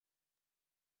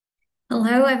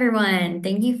Hello, everyone.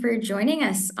 Thank you for joining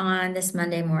us on this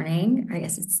Monday morning. I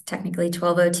guess it's technically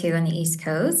 12:02 on the East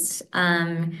Coast.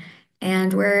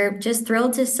 And we're just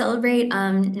thrilled to celebrate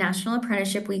National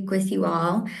Apprenticeship Week with you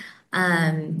all.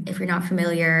 If you're not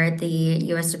familiar, the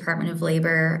U.S. Department of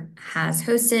Labor has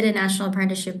hosted a National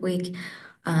Apprenticeship Week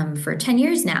for 10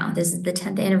 years now. This is the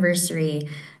 10th anniversary.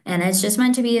 And it's just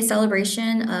meant to be a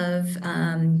celebration of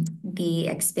the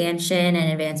expansion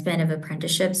and advancement of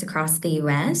apprenticeships across the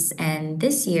US. And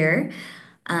this year,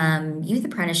 youth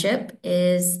apprenticeship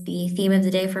is the theme of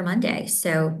the day for Monday.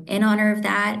 So, in honor of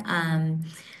that,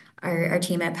 our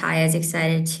team at PIA is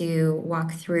excited to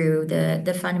walk through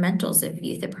the fundamentals of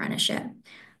youth apprenticeship.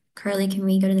 Carly, can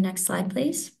we go to the next slide,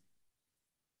 please?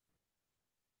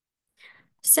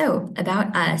 So,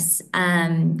 about us,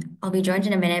 I'll be joined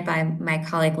in a minute by my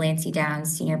colleague Lancy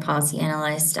Downs, Senior Policy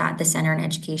Analyst at the Center on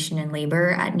Education and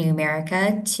Labor at New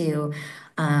America, to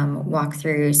walk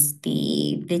through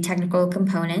the technical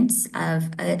components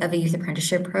of a youth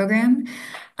apprenticeship program.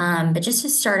 But just to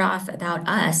start off about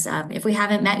us, if we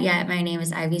haven't met yet, my name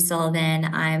is Ivy Sullivan.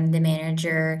 I'm the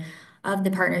manager of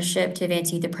the Partnership to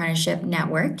Advance Youth Apprenticeship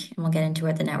Network, and we'll get into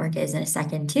what the network is in a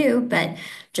second too. But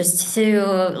just to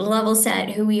level set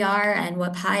who we are and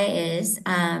what PIA is,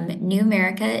 New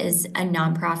America is a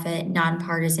nonprofit,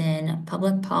 nonpartisan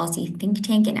public policy think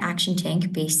tank and action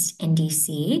tank based in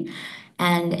DC.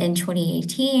 And in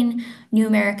 2018, New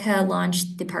America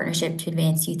launched the Partnership to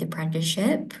Advance Youth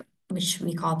Apprenticeship, which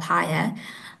we call PIA,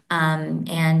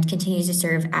 and continues to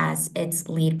serve as its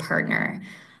lead partner.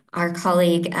 Our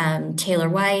colleague Taylor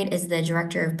White is the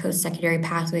Director of Post-Secondary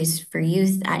Pathways for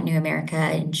Youth at New America,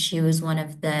 and she was one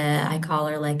of I call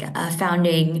her like a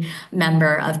founding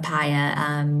member of PIA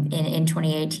in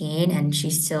 2018, and she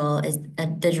still is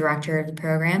the director of the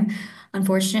program.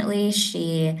 Unfortunately,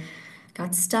 she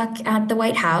got stuck at the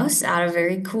White House at a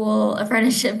very cool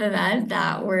apprenticeship event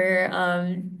that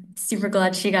we're super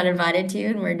glad she got invited to,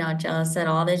 and we're not jealous at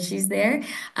all that she's there.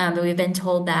 But we've been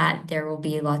told that there will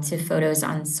be lots of photos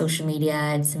on social media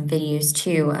and some videos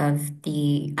too of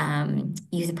the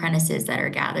youth apprentices that are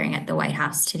gathering at the White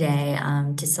House today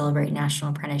to celebrate National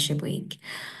Apprenticeship Week.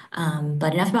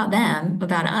 But enough about them,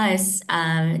 about us.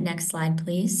 Next slide,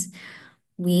 please.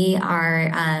 We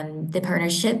are the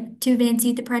Partnership to Advance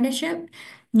Youth Apprenticeship.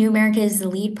 New America is the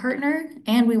lead partner,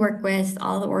 and we work with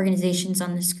all the organizations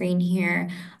on the screen here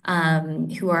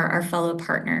who are our fellow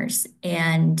partners.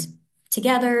 And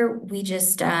together, we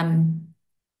just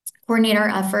coordinate our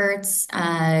efforts.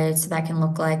 So that can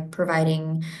look like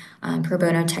providing pro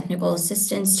bono technical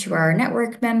assistance to our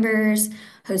network members,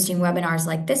 hosting webinars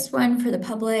like this one for the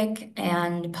public,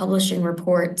 and publishing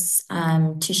reports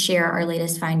to share our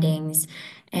latest findings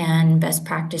and best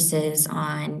practices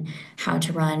on how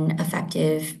to run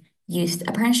effective youth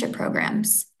apprenticeship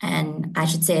programs. And I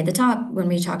should say at the top, when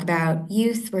we talk about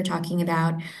youth, we're talking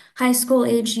about high school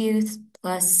age youth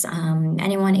plus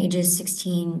anyone ages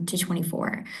 16 to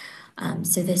 24.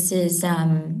 So this is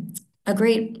a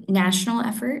great national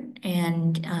effort,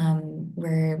 and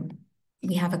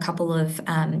we have a couple of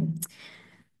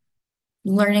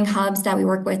learning hubs that we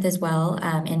work with as well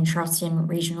in Charleston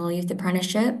Regional Youth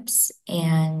Apprenticeships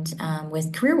and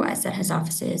with CareerWise that has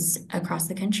offices across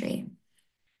the country.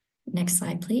 Next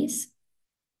slide, please.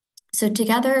 So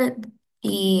together,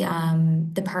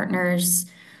 the partners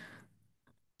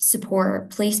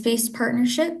support place-based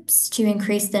partnerships to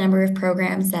increase the number of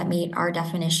programs that meet our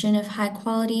definition of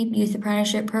high-quality youth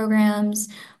apprenticeship programs.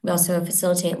 We also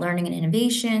facilitate learning and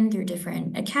innovation through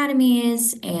different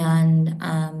academies and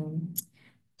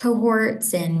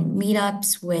cohorts and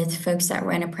meetups with folks that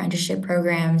run apprenticeship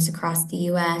programs across the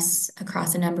US,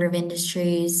 across a number of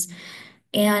industries.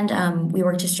 And we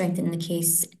work to strengthen the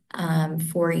case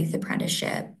for youth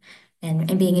apprenticeship.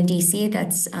 And being in DC,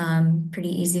 that's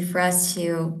pretty easy for us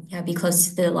to be close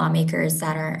to the lawmakers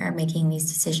that are making these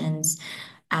decisions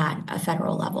at a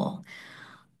federal level.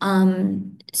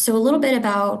 So a little bit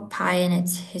about PIE and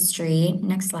its history.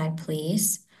 Next slide,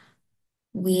 please.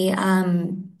 We,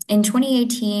 in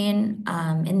 2018,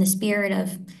 in the spirit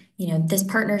of this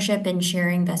partnership and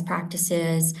sharing best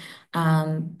practices,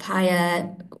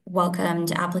 PIA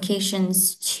welcomed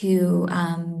applications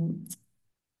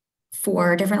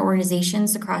for different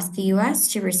organizations across the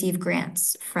US to receive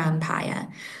grants from PIA.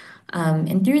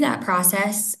 And through that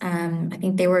process, I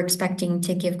think they were expecting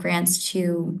to give grants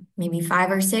to maybe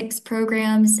 5 or 6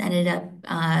 programs, ended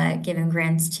up giving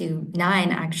grants to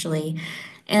 9 actually.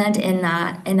 And in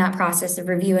that process of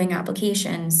reviewing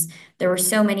applications, there were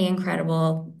so many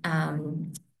incredible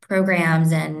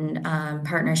programs and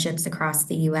partnerships across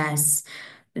the US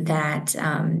that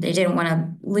they didn't want to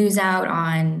lose out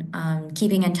on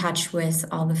keeping in touch with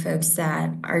all the folks that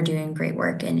are doing great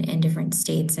work in different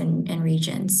states and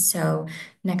regions. So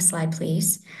next slide,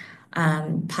 please.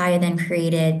 Paya then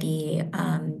created the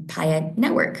Paya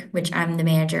Network, which I'm the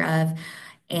manager of.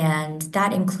 And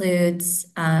that includes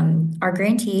our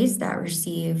grantees that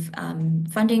receive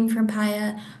funding from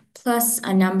Paya, plus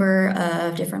a number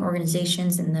of different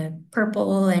organizations in the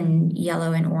purple and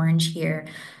yellow and orange here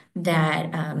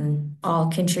that all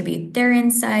contribute their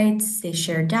insights, they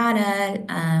share data,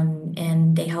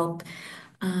 and they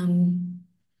um,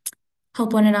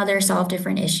 help one another solve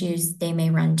different issues they may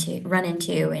run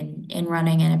into in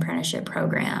running an apprenticeship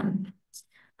program.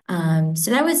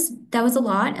 So that was a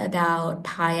lot about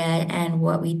Paya and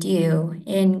what we do.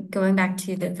 And going back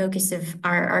to the focus of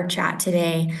our chat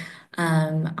today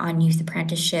on youth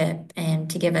apprenticeship and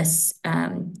to give us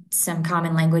some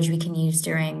common language we can use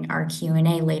during our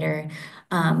Q&A later,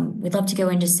 we'd love to go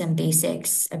into some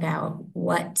basics about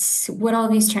what all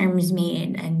these terms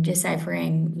mean and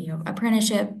deciphering,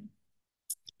 apprenticeship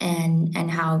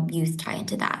and how youth tie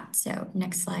into that. So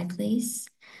next slide, please.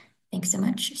 Thanks so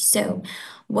much. So,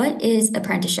 what is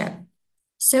apprenticeship?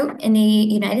 So, in the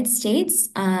United States,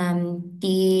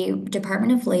 the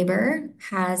Department of Labor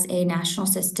has a national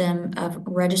system of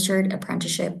registered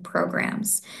apprenticeship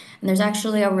programs. And there's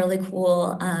actually a really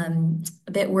cool, a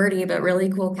bit wordy, but really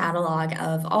cool catalog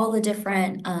of all the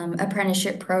different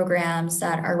apprenticeship programs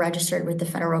that are registered with the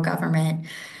federal government.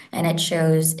 And it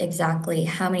shows exactly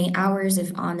how many hours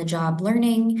of on-the-job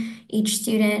learning each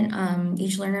student,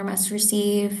 each learner must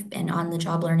receive. And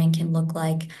on-the-job learning can look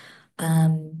like,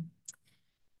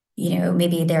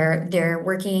 maybe they're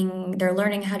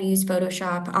learning how to use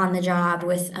Photoshop on the job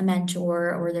with a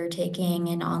mentor, or they're taking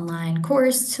an online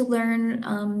course to learn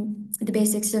the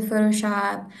basics of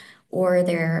Photoshop, or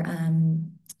they're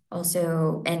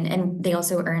also and they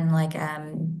also earn like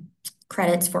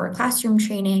credits for classroom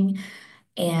training,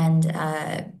 and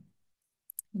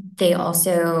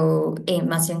it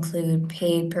must include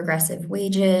paid progressive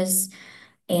wages,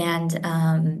 and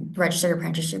registered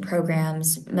apprenticeship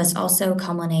programs must also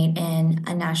culminate in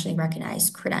a nationally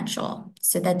recognized credential.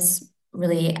 So that's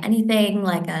really anything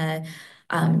like a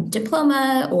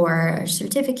diploma or a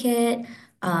certificate.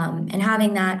 And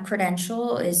having that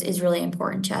credential is really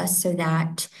important to us so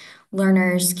that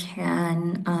learners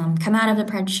can come out of the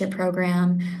apprenticeship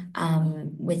program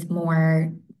with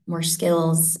more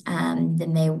skills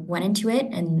than they went into it,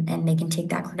 and they can take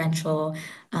that credential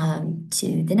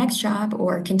to the next job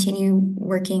or continue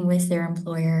working with their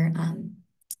employer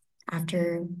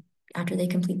after after they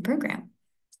complete the program.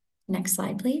 Next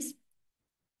slide, please.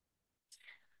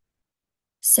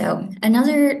 So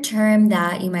another term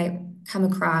that you might come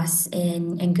across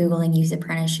in Googling youth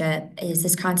apprenticeship is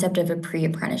this concept of a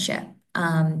pre-apprenticeship.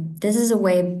 This is a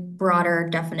way broader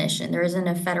definition. There isn't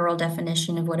a federal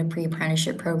definition of what a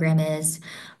pre-apprenticeship program is,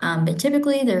 but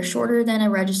typically they're shorter than a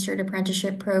registered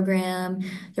apprenticeship program.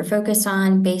 They're focused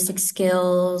on basic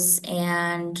skills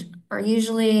and are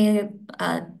usually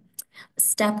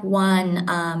step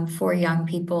one for young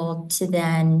people to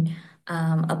then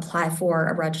apply for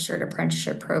a registered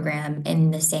apprenticeship program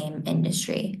in the same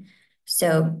industry.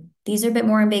 So these are a bit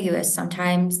more ambiguous.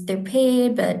 Sometimes they're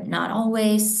paid, but not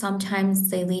always. Sometimes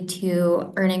they lead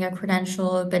to earning a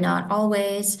credential, but not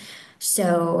always.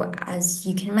 So as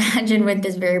you can imagine, with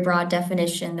this very broad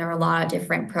definition, there are a lot of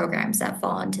different programs that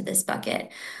fall into this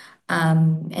bucket.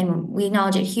 And we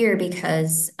acknowledge it here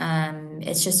because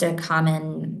it's just a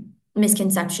common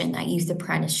misconception that youth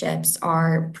apprenticeships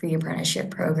are pre-apprenticeship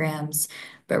programs,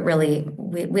 but really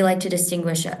we like to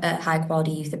distinguish a high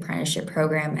quality youth apprenticeship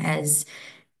program as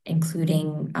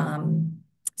including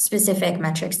specific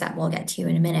metrics that we'll get to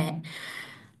in a minute.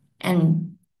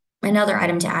 And another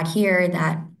item to add here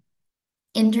that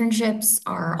internships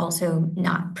are also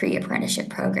not pre-apprenticeship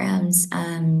programs,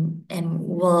 and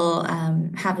we'll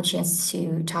have a chance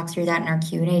to talk through that in our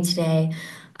Q&A today.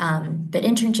 But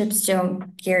internships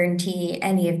don't guarantee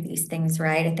any of these things,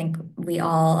 right? I think we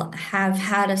all have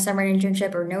had a summer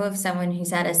internship or know of someone who's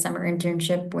had a summer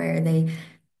internship where they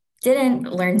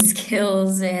didn't learn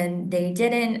skills and they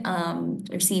didn't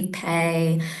receive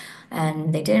pay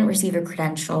and they didn't receive a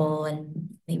credential,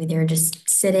 and maybe they were just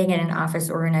sitting in an office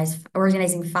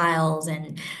organizing files,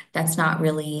 and that's not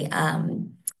really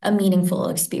a meaningful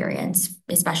experience,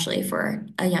 especially for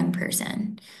a young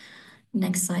person.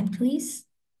 Next slide, please.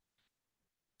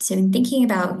 So in thinking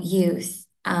about youth,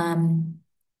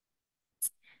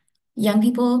 Young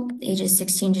people ages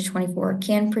 16 to 24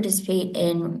 can participate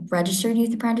in registered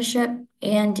youth apprenticeship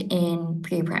and in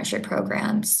pre-apprenticeship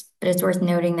programs. But it's worth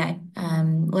noting that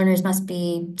learners must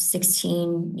be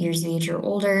 16 years of age or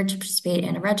older to participate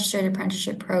in a registered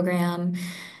apprenticeship program.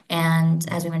 And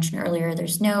as we mentioned earlier,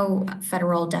 there's no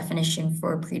federal definition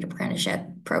for pre-apprenticeship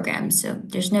programs. So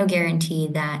there's no guarantee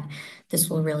that this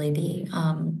will really be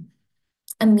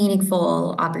a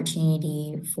meaningful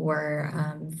opportunity for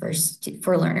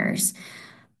learners.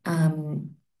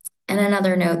 Um, and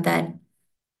another note that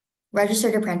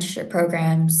registered apprenticeship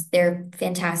programs, they're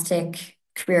fantastic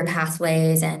career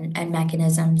pathways and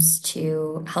mechanisms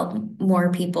to help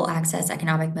more people access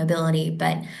economic mobility,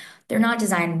 but they're not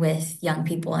designed with young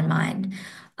people in mind.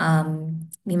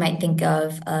 We might think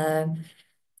of an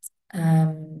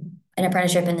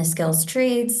apprenticeship in the skills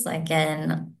trades, like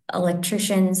an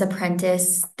electrician's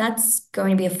apprentice. That's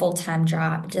going to be a full-time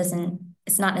job.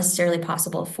 It's not necessarily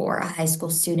possible for a high school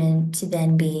student to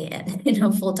then be in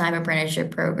a full-time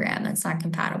apprenticeship program. That's not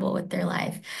compatible with their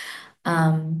life.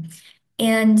 Um,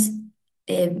 and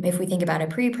if we think about a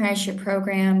pre-apprenticeship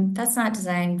program, that's not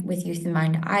designed with youth in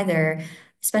mind either,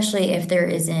 especially if there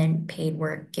isn't paid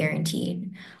work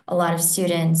guaranteed. A lot of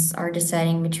students are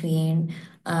deciding between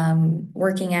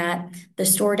working at the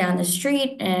store down the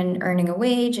street and earning a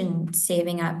wage and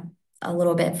saving up a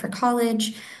little bit for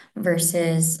college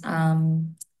versus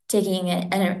taking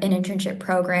an internship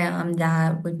program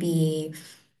that would be,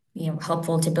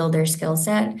 helpful to build their skill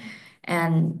set.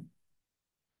 And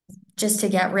just to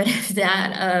get rid of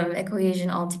that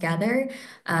equation altogether,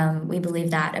 we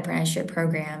believe that apprenticeship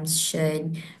programs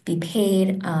should be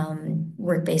paid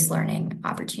work-based learning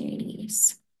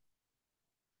opportunities.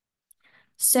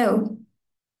 So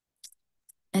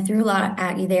I threw a lot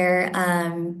at you there,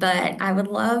 but I would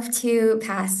love to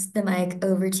pass the mic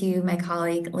over to my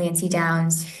colleague Lancy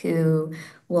Downs, who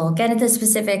will get into the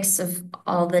specifics of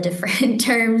all the different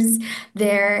terms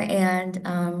there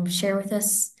and share with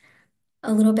us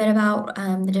a little bit about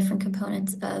the different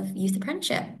components of youth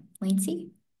apprenticeship. Lancy?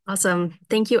 Awesome.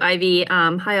 Thank you, Ivy.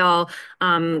 Hi all.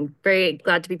 Very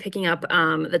glad to be picking up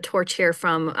the torch here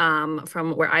from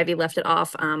where Ivy left it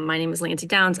off. My name is Lancy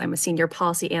Downs. I'm a senior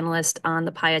policy analyst on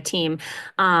the PIA team.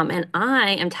 And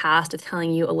I am tasked with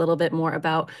telling you a little bit more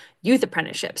about youth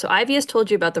apprenticeship. So Ivy has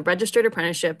told you about the registered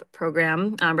apprenticeship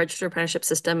program, registered apprenticeship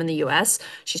system in the US.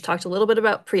 She's talked a little bit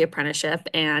about pre-apprenticeship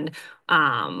and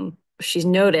she's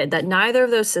noted that neither of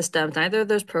those systems, neither of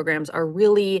those programs are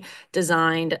really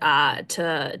designed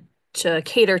to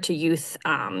cater to youth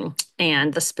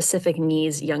and the specific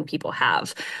needs young people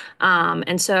have.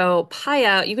 And so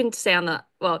PIA, you can stay on the,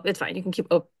 well, it's fine. You can keep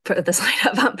put the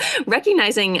slide up.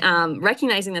 Recognizing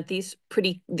that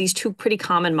these two pretty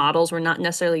common models were not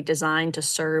necessarily designed to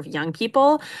serve young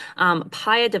people,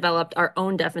 PIA developed our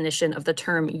own definition of the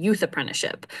term youth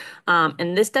apprenticeship.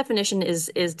 And this definition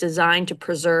is designed to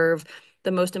preserve the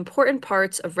most important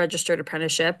parts of registered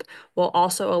apprenticeship while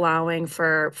also allowing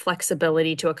for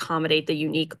flexibility to accommodate the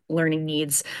unique learning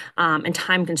needs and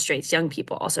time constraints young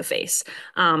people also face.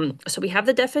 So we have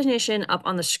the definition up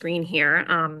on the screen here,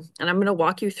 and I'm going to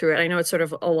walk you through it. I know it's sort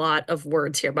of a lot of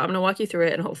words here, but I'm going to walk you through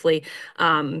it and hopefully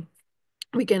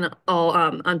we can all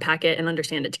unpack it and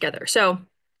understand it together. So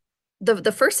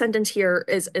the first sentence here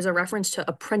is a reference to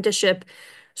apprenticeship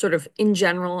sort of in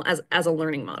general as a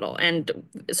learning model. And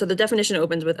so the definition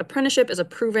opens with apprenticeship is a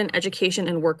proven education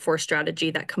and workforce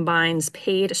strategy that combines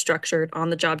paid, structured,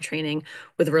 on-the-job training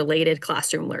with related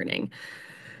classroom learning.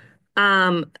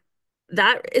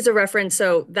 That is a reference.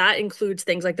 So that includes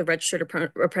things like the registered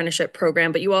apprenticeship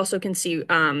program, but you also can see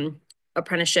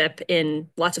apprenticeship in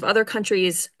lots of other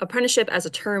countries. Apprenticeship as a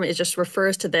term is just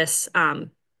refers to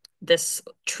this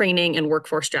training and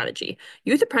workforce strategy.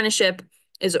 Youth apprenticeship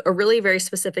is a really very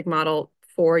specific model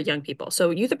for young people. So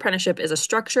youth apprenticeship is a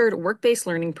structured work-based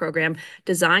learning program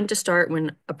designed to start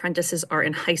when apprentices are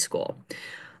in high school.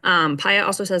 PIA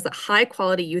also says that high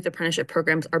quality youth apprenticeship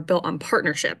programs are built on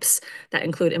partnerships that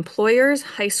include employers,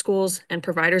 high schools, and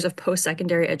providers of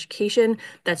post-secondary education.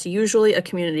 That's usually a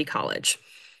community college.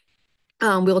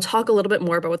 We'll talk a little bit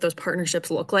more about what those partnerships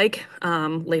look like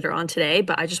later on today,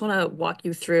 but I just want to walk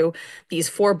you through these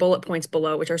 4 bullet points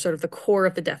below, which are sort of the core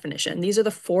of the definition. These are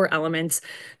the 4 elements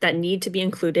that need to be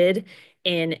included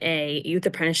in a youth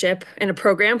apprenticeship, in a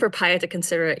program for PIA to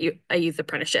consider a youth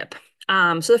apprenticeship.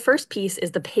 So the first piece is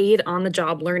the paid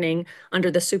on-the-job learning under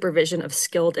the supervision of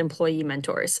skilled employee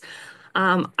mentors.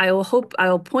 I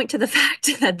will point to the fact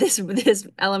that this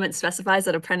element specifies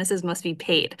that apprentices must be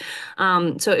paid.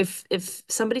 So if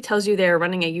somebody tells you they're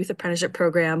running a youth apprenticeship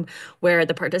program where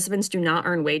the participants do not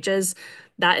earn wages,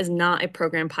 that is not a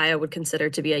program PIA would consider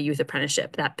to be a youth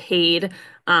apprenticeship.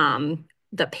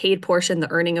 The paid portion, the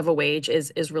earning of a wage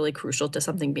is really crucial to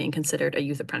something being considered a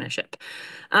youth apprenticeship.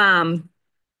 Um,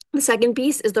 the second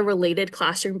piece is the related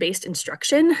classroom-based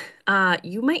instruction.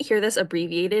 You might hear this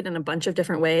abbreviated in a bunch of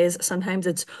different ways. Sometimes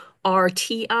it's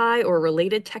RTI or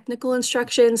related technical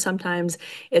instruction. Sometimes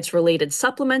it's related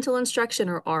supplemental instruction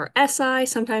or RSI.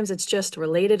 Sometimes it's just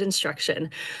related instruction.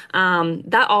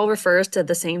 That all refers to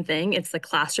the same thing. It's the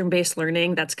classroom-based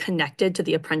learning that's connected to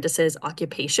the apprentice's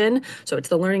occupation. So it's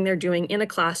the learning they're doing in a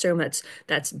classroom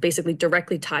that's basically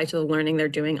directly tied to the learning they're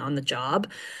doing on the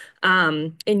job.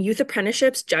 In youth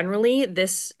apprenticeships, generally,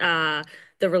 the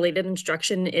related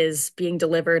instruction is being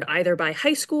delivered either by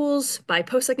high schools, by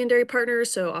post-secondary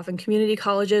partners, so often community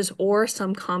colleges, or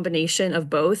some combination of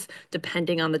both,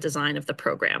 depending on the design of the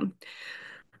program.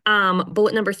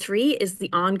 Bullet number 3 is the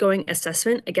ongoing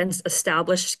assessment against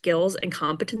established skills and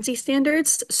competency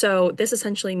standards. So this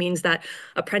essentially means that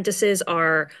apprentices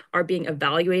are being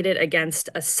evaluated against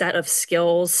a set of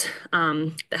skills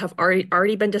that have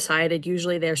already been decided.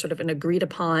 Usually they're sort of an agreed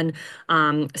upon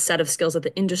set of skills that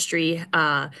the industry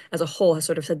as a whole has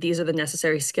sort of said these are the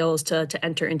necessary skills to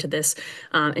enter into this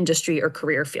industry or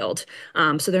career field.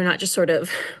 So they're not just sort of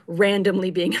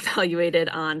randomly being evaluated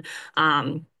on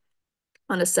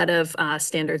a set of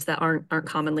standards that aren't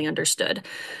commonly understood.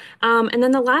 And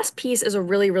then the last piece is a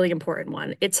really, really important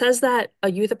one. It says that a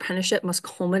youth apprenticeship must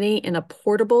culminate in a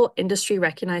portable, industry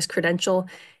recognized credential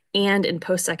and in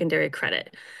post-secondary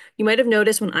credit. You might have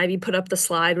noticed when Ivy put up the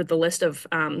slide with the list of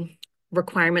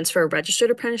requirements for a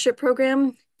registered apprenticeship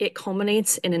program, it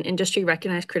culminates in an industry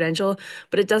recognized credential,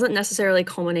 but it doesn't necessarily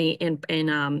culminate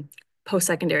in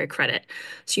post-secondary credit.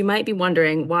 So you might be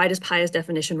wondering, why does PIA's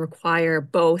definition require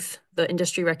both the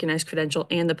industry recognized credential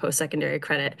and the post-secondary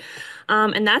credit?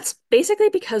 And that's basically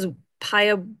because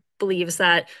PIA believes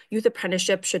that youth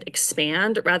apprenticeship should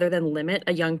expand rather than limit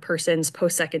a young person's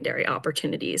post-secondary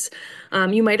opportunities.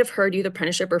 You might have heard youth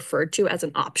apprenticeship referred to as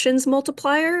an options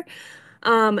multiplier.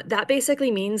 That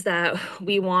basically means that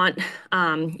we want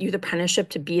youth apprenticeship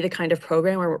to be the kind of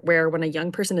program where when a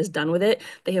young person is done with it,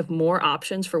 they have more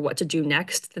options for what to do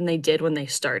next than they did when they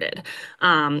started.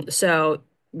 So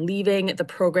leaving the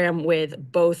program with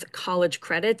both college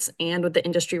credits and with the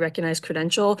industry recognized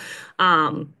credential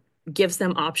gives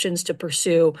them options to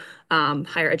pursue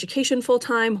higher education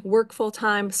full-time, work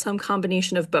full-time, some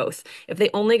combination of both. If they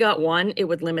only got one, it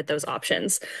would limit those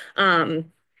options.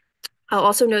 I'll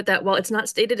also note that while it's not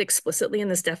stated explicitly in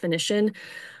this definition,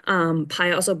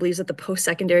 PIA also believes that the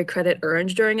post-secondary credit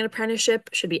earned during an apprenticeship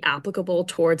should be applicable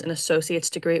towards an associate's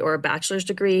degree or a bachelor's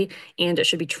degree, and it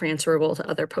should be transferable to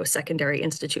other post-secondary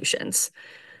institutions.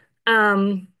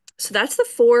 So that's the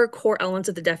 4 core elements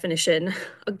of the definition.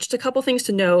 Just a couple things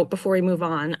to note before we move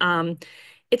on.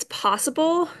 It's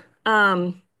possible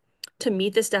to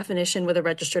meet this definition with a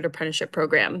registered apprenticeship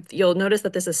program. You'll notice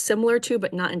that this is similar to,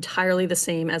 but not entirely the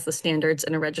same as the standards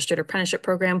in a registered apprenticeship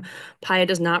program. PIA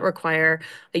does not require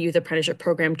a youth apprenticeship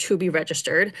program to be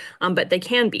registered, but they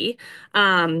can be.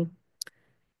 And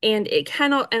it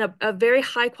cannot, and a very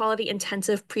high quality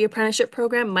intensive pre-apprenticeship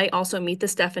program might also meet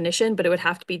this definition, but it would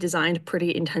have to be designed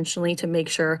pretty intentionally to make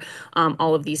sure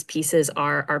all of these pieces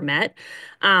are met.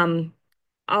 I'll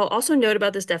also note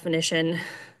about this definition,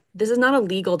 this is not a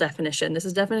legal definition. This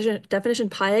is definition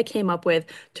PIA came up with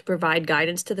to provide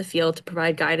guidance to the field, to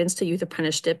provide guidance to youth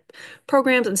apprenticeship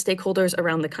programs and stakeholders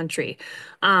around the country.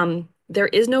 There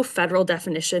is no federal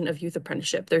definition of youth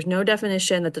apprenticeship. There's no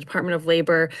definition that the Department of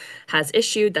Labor has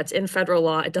issued that's in federal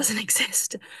law. It doesn't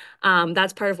exist.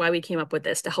 That's part of why we came up with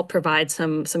this, to help provide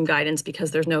some guidance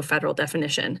because there's no federal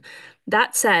definition.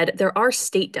 That said, there are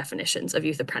state definitions of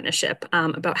youth apprenticeship.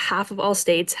 About half of all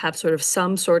states have sort of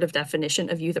some sort of definition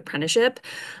of youth apprenticeship,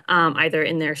 either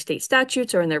in their state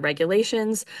statutes or in their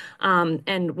regulations.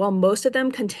 And while most of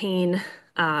them contain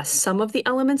some of the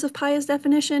elements of PIA's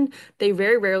definition, they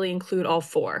very rarely include all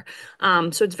 4.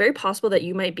 So it's very possible that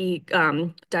you might be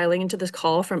dialing into this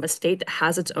call from a state that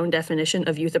has its own definition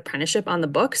of youth apprenticeship on the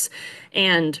books.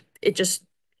 And it just,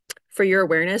 for your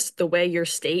awareness, the way your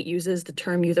state uses the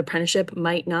term youth apprenticeship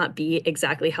might not be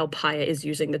exactly how PIA is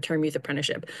using the term youth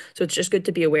apprenticeship. So it's just good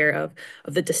to be aware of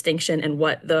the distinction and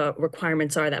what the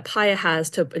requirements are that PIA has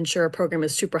to ensure a program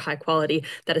is super high quality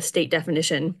that a state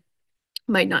definition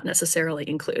might not necessarily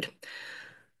include.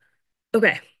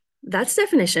 Okay, that's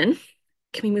definition.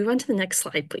 Can we move on to the next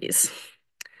slide, please?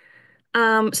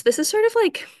 So this is sort of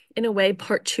like in a way,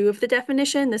 part two of the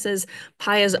definition. This is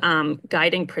PIA's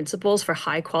guiding principles for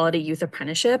high quality youth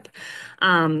apprenticeship.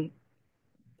 Um,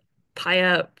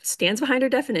 PIA stands behind our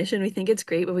definition. We think it's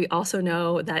great, but we also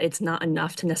know that it's not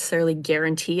enough to necessarily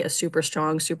guarantee a super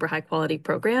strong, super high quality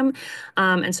program.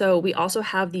 And so we also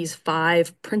have these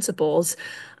five principles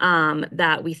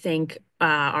that we think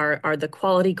are the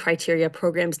quality criteria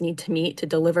programs need to meet to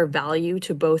deliver value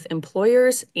to both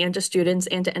employers and to students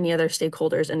and to any other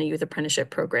stakeholders in a youth apprenticeship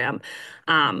program.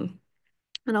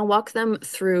 And I'll walk them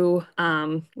through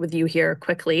with you here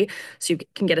quickly so you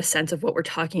can get a sense of what we're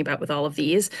talking about with all of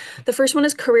these. The first one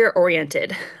is career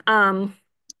oriented. The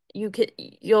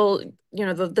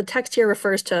text here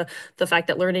refers to the fact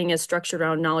that learning is structured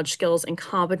around knowledge, skills, and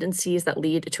competencies that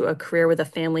lead to a career with a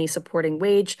family supporting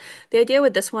wage. The idea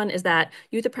with this one is that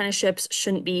youth apprenticeships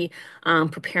shouldn't be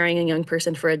preparing a young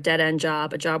person for a dead-end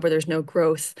job, a job where there's no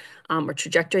growth or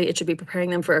trajectory. It should be preparing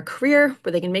them for a career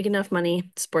where they can make enough money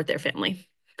to support their family.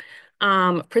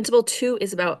 Principle two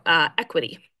is about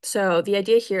equity. So the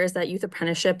idea here is that youth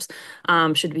apprenticeships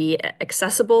should be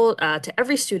accessible to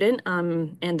every student,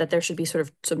 and that there should be sort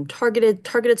of some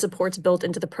targeted supports built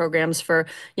into the programs for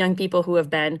young people who have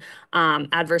been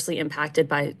adversely impacted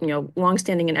by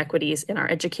longstanding inequities in our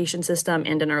education system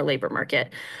and in our labor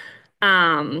market.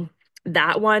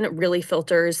 That one really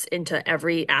filters into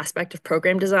every aspect of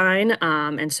program design,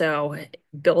 and so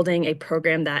building a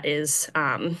program that is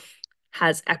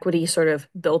has equity sort of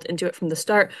built into it from the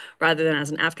start rather than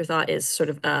as an afterthought is sort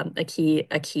of a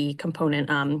key component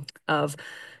of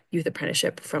youth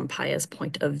apprenticeship from PIA's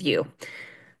point of view.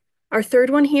 Our third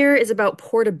one here is about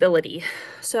portability.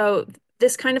 So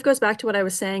this kind of goes back to what I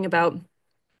was saying about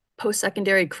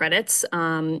post-secondary credits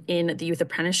in the youth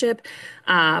apprenticeship.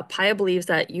 PIA believes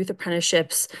that youth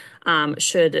apprenticeships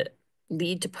should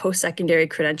lead to post-secondary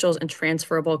credentials and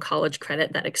transferable college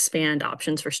credit that expand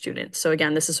options for students. So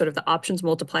again, this is sort of the options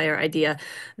multiplier idea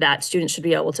that students should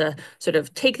be able to sort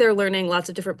of take their learning lots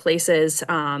of different places.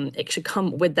 It should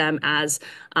come with them as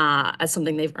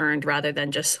something they've earned rather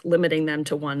than just limiting them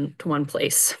to one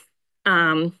place.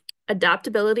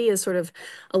 Adaptability is sort of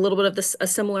a little bit of a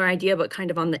similar idea, but kind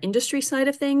of on the industry side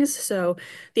of things. So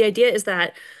the idea is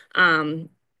that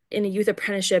in a youth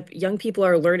apprenticeship, young people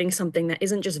are learning something that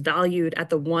isn't just valued at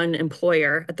the one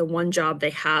employer, at the one job they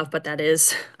have, but that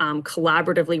is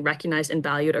collaboratively recognized and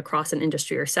valued across an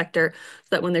industry or sector, so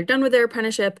that when they're done with their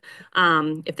apprenticeship,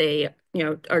 if they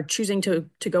are choosing to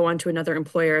go on to another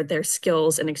employer, their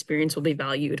skills and experience will be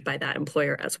valued by that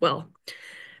employer as well.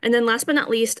 And then last but not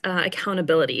least,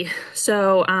 accountability.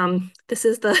 So this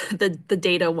is the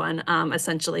data one,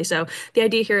 essentially. So the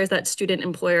idea here is that student,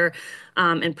 employer,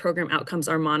 and program outcomes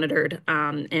are monitored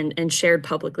and shared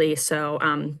publicly. So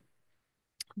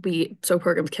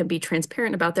programs can be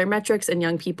transparent about their metrics, and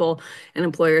young people and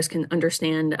employers can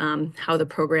understand how the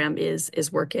program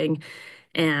is working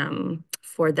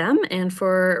for them and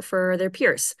for their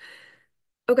peers.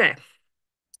 Okay.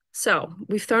 So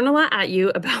we've thrown a lot at you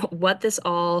about what this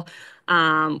all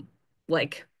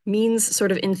means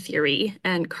sort of in theory.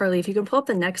 And Carly, if you can pull up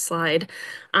the next slide,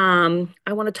 I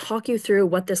want to talk you through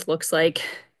what this looks like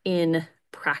in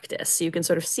practice. So you can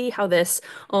sort of see how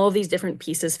all of these different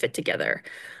pieces fit together.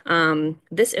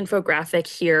 This infographic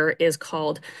here is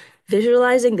called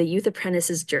Visualizing the Youth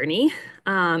Apprentice's Journey.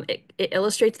 It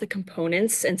illustrates the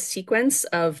components and sequence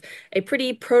of a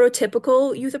pretty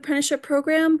prototypical youth apprenticeship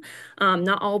program.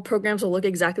 Not all programs will look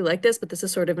exactly like this, but this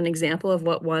is sort of an example of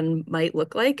what one might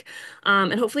look like.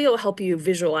 And hopefully it will help you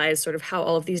visualize sort of how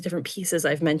all of these different pieces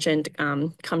I've mentioned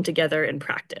come together in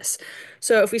practice.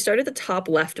 So if we start at the top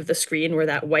left of the screen where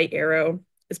that white arrow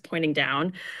is pointing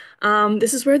down,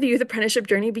 this is where the youth apprenticeship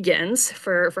journey begins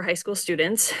for high school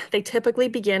students. They typically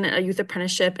begin a youth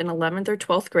apprenticeship in 11th or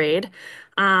 12th grade.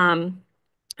 And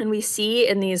we see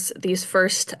in these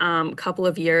first couple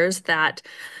of years that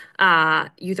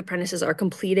youth apprentices are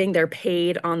completing their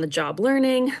paid on-the-job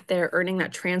learning. They're earning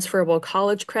that transferable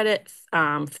college credit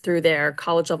through their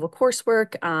college level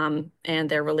coursework and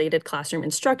their related classroom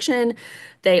instruction.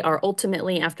 They are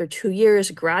ultimately, after 2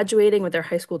 years, graduating with their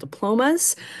high school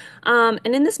diplomas. And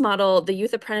in this model, the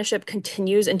youth apprenticeship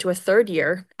continues into a third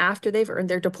year after they've earned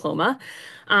their diploma.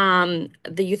 The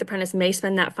youth apprentice may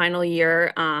spend that final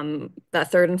year,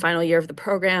 that third and final year of the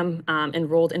program,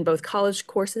 enrolled in both college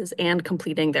courses and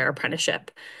completing their apprenticeship.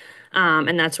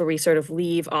 And that's where we sort of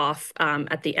leave off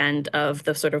at the end of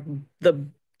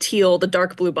the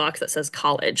dark blue box that says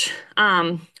college.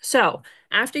 So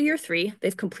after year 3,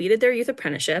 they've completed their youth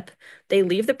apprenticeship. They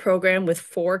leave the program with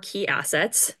 4 key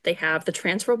assets. They have the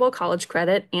transferable college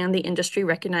credit and the industry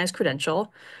recognized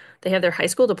credential. They have their high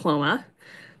school diploma.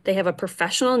 they have a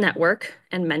professional network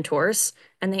and mentors,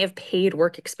 and they have paid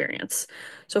work experience.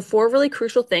 So, four really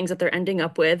crucial things that they're ending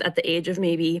up with at the age of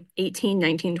maybe 18,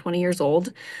 19, 20 years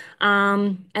old.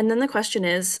 And then the question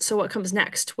is, so what comes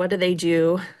next? What do they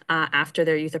do after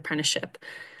their youth apprenticeship?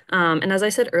 And as I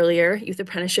said earlier, youth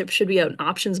apprenticeship should be an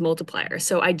options multiplier.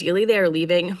 So ideally, they are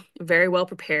leaving very well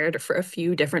prepared for a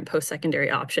few different post-secondary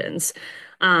options.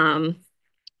 Um,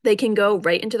 they can go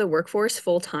right into the workforce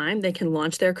full time. They can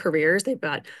launch their careers. They've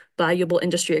got valuable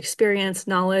industry experience,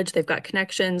 knowledge, they've got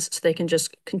connections, so they can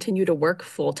just continue to work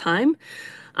full time.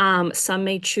 Some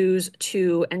may choose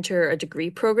to enter a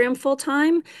degree program full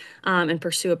time and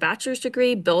pursue a bachelor's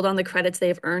degree, build on the credits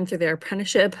they've earned through their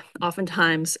apprenticeship.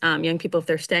 Oftentimes, young people, if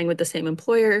they're staying with the same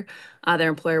employer, their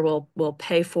employer will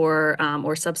pay for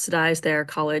or subsidize their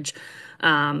college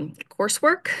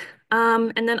coursework.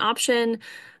 And then option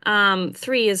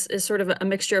three is sort of a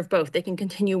mixture of both. They can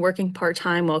continue working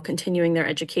part-time while continuing their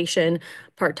education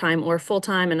part-time or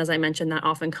full-time. And as I mentioned, that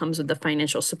often comes with the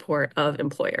financial support of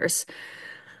employers.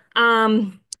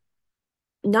 Um,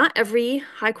 Not every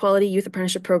high quality youth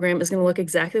apprenticeship program is going to look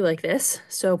exactly like this.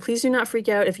 So please do not freak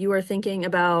out if you are thinking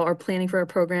about or planning for a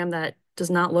program that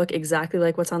does not look exactly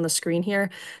like what's on the screen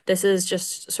here. This is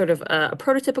just sort of a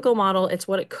prototypical model. It's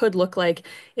what it could look like.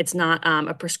 It's not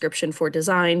a prescription for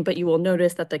design, but you will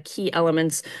notice that the key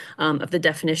elements of the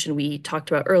definition we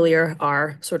talked about earlier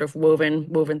are sort of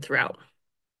woven throughout.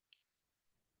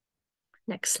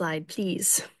 Next slide,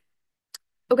 please.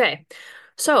 Okay,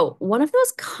 so one of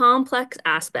those complex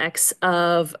aspects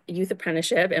of youth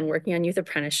apprenticeship and working on youth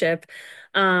apprenticeship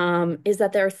is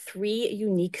that there are three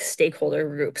unique stakeholder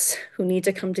groups who need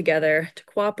to come together to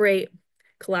cooperate,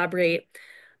 collaborate,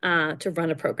 to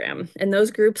run a program. And those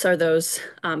groups are those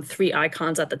three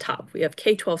icons at the top. We have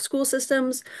K-12 school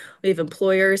systems, we have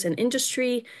employers and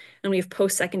industry, and we have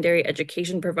post-secondary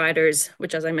education providers,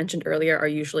 which, as I mentioned earlier, are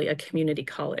usually a community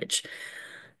college.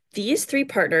 These three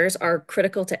partners are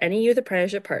critical to any youth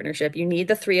apprenticeship partnership. You need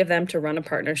the three of them to run a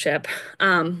partnership.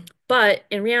 But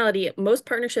in reality, most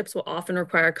partnerships will often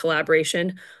require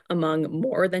collaboration among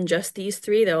more than just these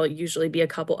three. There'll usually be a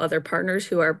couple other partners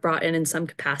who are brought in some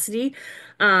capacity.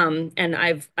 And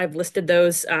I've listed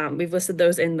those. We've listed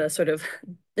those in the sort of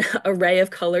array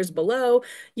of colors below: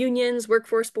 unions,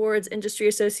 workforce boards, industry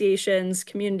associations,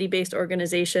 community-based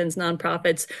organizations,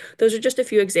 nonprofits. Those are just a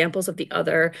few examples of the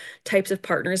other types of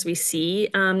partners we see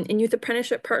in youth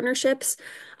apprenticeship partnerships.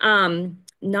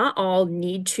 Not all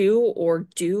need to or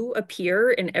do appear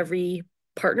in every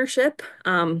partnership.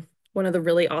 One of the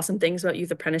really awesome things about youth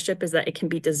apprenticeship is that it can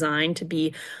be designed to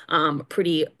be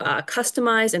pretty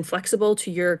customized and flexible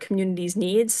to your community's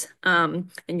needs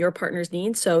and your partner's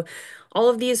needs. So all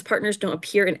of these partners don't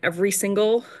appear in every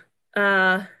single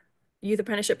youth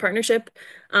apprenticeship partnership,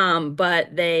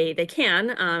 but they can,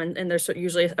 and there's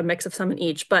usually a mix of some in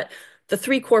each. But the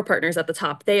three core partners at the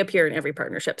top, they appear in every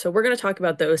partnership. So we're going to talk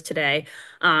about those today,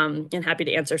 and happy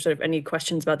to answer sort of any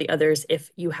questions about the others if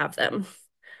you have them.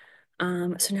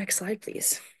 So next slide,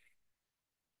 please.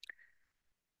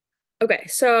 Okay,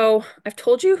 so I've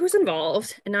told you who's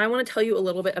involved, and now I want to tell you a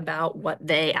little bit about what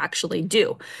they actually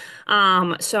do. So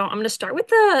I'm going to start with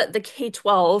the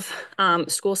K-12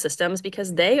 school systems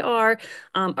because they are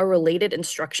a related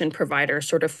instruction provider,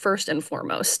 sort of first and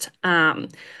foremost.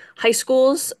 High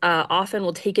schools often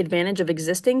will take advantage of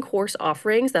existing course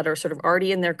offerings that are sort of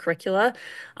already in their curricula.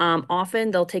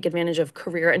 Often they'll take advantage of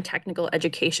career and technical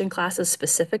education classes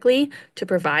specifically to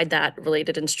provide that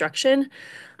related instruction.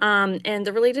 And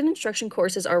the related instruction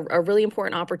courses are a really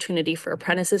important opportunity for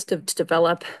apprentices to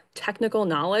develop technical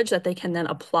knowledge that they can then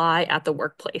apply at the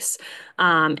workplace.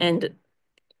 And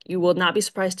you will not be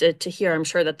surprised to hear, I'm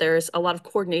sure, that there's a lot of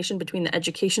coordination between the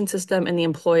education system and the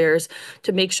employers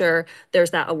to make sure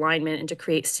there's that alignment and to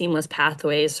create seamless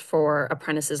pathways for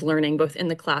apprentices learning both in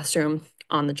the classroom,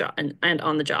 on the job, and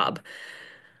on the job.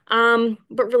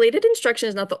 But related instruction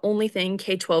is not the only thing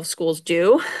K-12 schools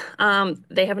do.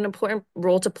 They have an important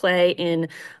role to play in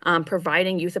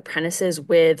providing youth apprentices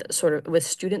with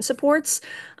student supports.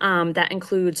 That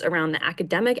includes around the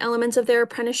academic elements of their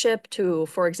apprenticeship to,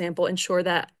 for example, ensure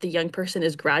that the young person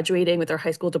is graduating with their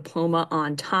high school diploma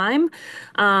on time.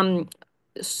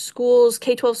 Schools,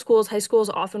 K-12 schools, high schools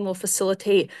often will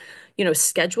facilitate,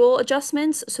 schedule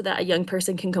adjustments so that a young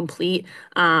person can complete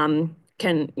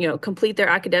their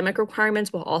academic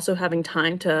requirements while also having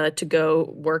time to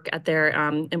go work at their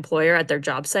employer at their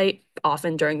job site,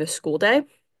 often during the school day.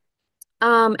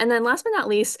 And then last but not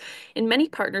least, in many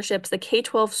partnerships, the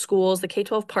K-12 schools, the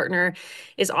K-12 partner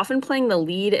is often playing the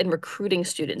lead in recruiting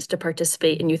students to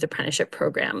participate in youth apprenticeship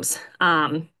programs.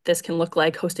 This can look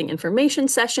like hosting information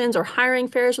sessions or hiring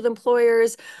fairs with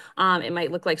employers. It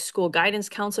might look like school guidance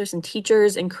counselors and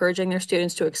teachers encouraging their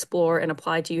students to explore and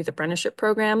apply to youth apprenticeship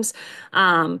programs.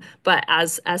 But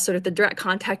as sort of the direct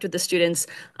contact with the students,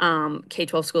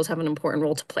 K-12 schools have an important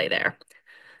role to play there.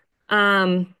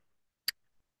 Um,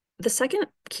 the second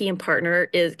key partner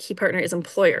is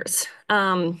employers.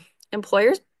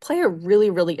 Employers play a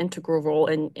really integral role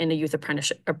in a youth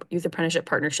apprenticeship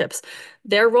partnerships.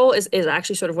 Their role is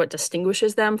actually sort of what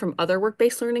distinguishes them from other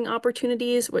work-based learning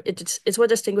opportunities. It's what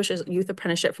distinguishes youth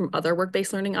apprenticeship from other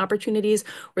work-based learning opportunities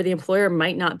where the employer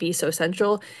might not be so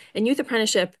central. In youth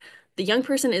apprenticeship, the young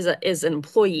person is an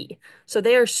employee, so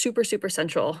they are super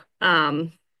central.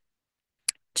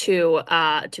 To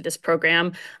this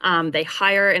program. They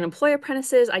hire and employ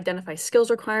apprentices, identify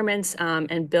skills requirements,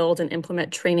 and build and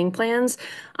implement training plans,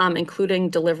 including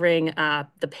delivering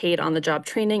the paid on-the-job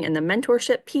training and the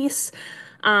mentorship piece.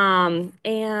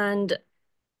 And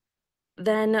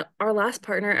then our last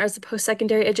partner is the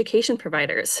post-secondary education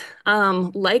providers.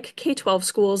 Like K-12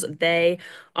 schools, they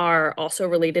are also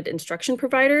related instruction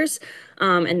providers,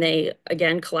 and they,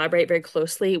 again, collaborate very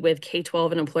closely with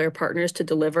K-12 and employer partners to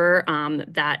deliver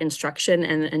that instruction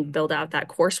and build out that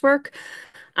coursework.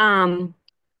 Um,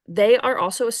 they are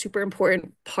also a super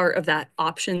important part of that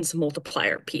options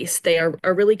multiplier piece. They are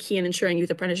really key in ensuring youth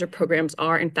apprenticeship programs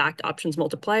are, in fact, options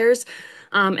multipliers.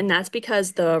 And that's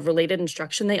because the related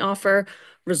instruction they offer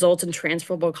results in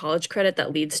transferable college credit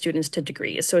that leads students to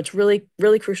degrees. So it's really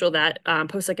crucial that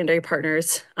post-secondary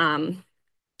partners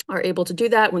are able to do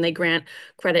that when they grant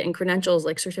credit and credentials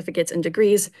like certificates and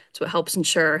degrees. So it helps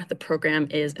ensure the program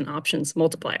is an options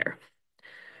multiplier.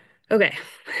 Okay,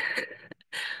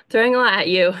 throwing a lot at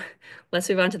you. Let's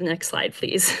move on to the next slide,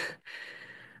 please.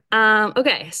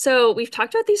 Okay, so we've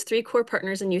talked about these three core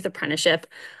partners in youth apprenticeship.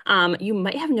 You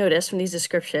might have noticed from these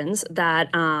descriptions that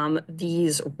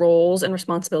these roles and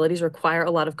responsibilities require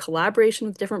a lot of collaboration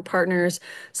with different partners.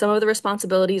 Some of the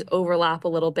responsibilities overlap a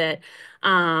little bit,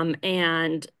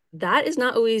 and that is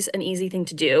not always an easy thing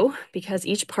to do because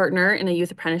each partner in a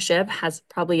youth apprenticeship has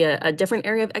probably a different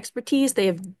area of expertise. They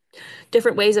have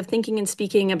different ways of thinking and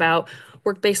speaking about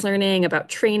work-based learning, about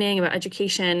training, about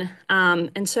education.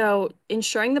 And so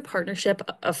ensuring the partnership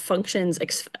functions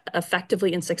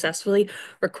effectively and successfully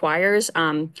requires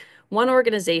one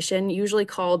organization, usually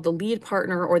called the lead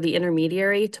partner or the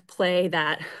intermediary, to play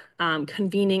that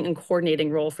convening and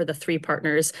coordinating role for the three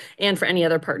partners and for any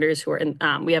other partners who are in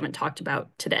we haven't talked about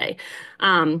today.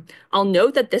 I'll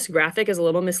note that this graphic is a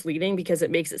little misleading because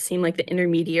it makes it seem like the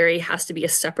intermediary has to be a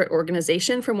separate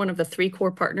organization from one of the three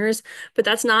core partners, but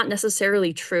that's not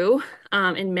necessarily true.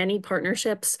 In many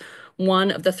partnerships, one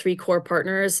of the three core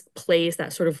partners plays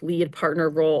that sort of lead partner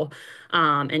role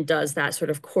and does that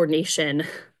sort of coordination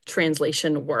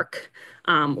translation work,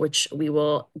 which we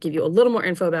will give you a little more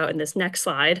info about in this next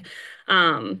slide.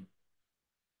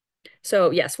 So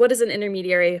yes, what is an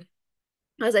intermediary?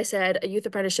 As I said, a youth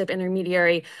apprenticeship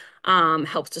intermediary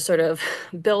helps to sort of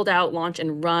build out, launch,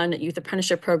 and run youth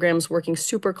apprenticeship programs, working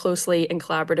super closely and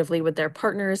collaboratively with their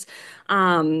partners.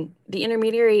 The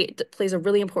intermediary plays a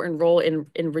really important role in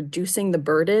reducing the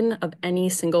burden of any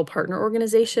single partner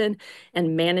organization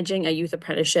and managing a youth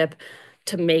apprenticeship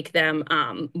to make them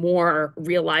more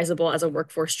realizable as a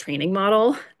workforce training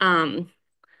model.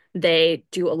 They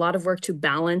do a lot of work to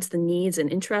balance the needs and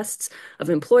interests of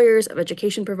employers, of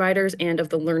education providers, and of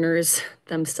the learners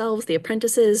themselves, the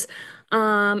apprentices.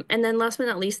 And then last but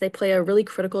not least, they play a really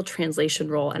critical translation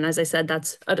role. And as I said,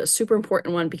 that's a super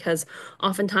important one because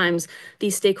oftentimes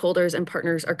these stakeholders and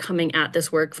partners are coming at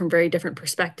this work from very different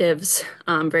perspectives,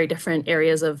 very different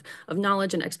areas of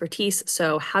knowledge and expertise.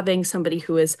 So having somebody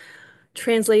who is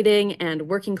translating and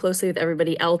working closely with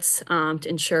everybody else to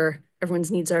ensure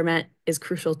everyone's needs are met is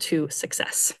crucial to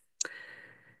success.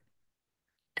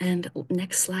 And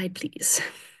next slide, please.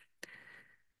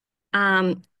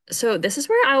 So this is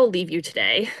where I will leave you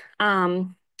today.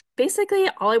 Basically,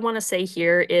 all I want to say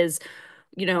here is,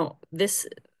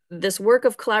 this work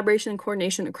of collaboration and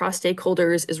coordination across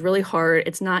stakeholders is really hard.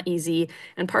 It's not easy.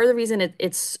 And part of the reason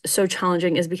it's so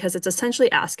challenging is because it's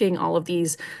essentially asking all of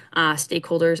these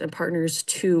stakeholders and partners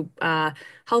to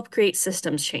help create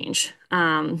systems change.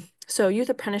 So youth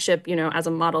apprenticeship, as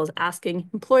a model, is asking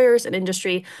employers and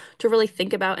industry to really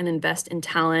think about and invest in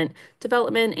talent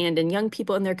development and in young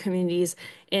people in their communities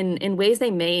in ways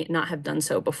they may not have done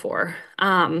so before.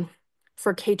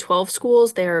 For K-12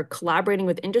 schools, they're collaborating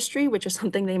with industry, which is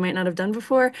something they might not have done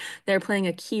before. They're playing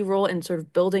a key role in sort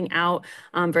of building out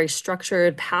very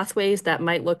structured pathways that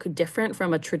might look different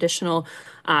from a traditional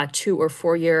 2 or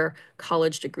 4 year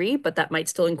college degree, but that might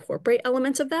still incorporate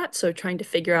elements of that. So trying to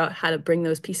figure out how to bring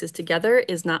those pieces together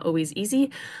is not always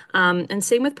easy. And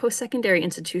same with post-secondary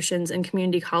institutions and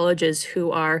community colleges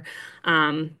who are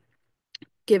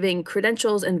giving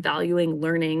credentials and valuing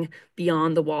learning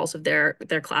beyond the walls of their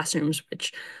classrooms,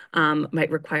 which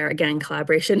might require, again,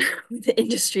 collaboration with the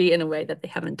industry in a way that they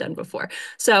haven't done before.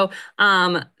 So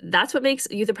that's what makes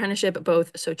youth apprenticeship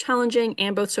both so challenging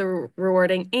and both so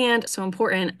rewarding and so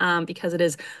important because it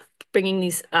is bringing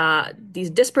these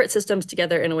disparate systems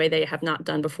together in a way they have not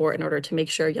done before in order to make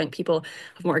sure young people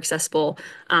have more accessible,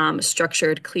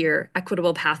 structured, clear,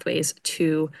 equitable pathways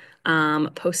to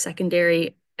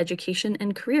post-secondary education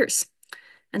and careers.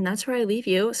 And that's where I leave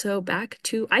you. So back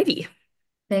to Ivy.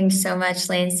 Thanks so much,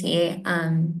 Lacey.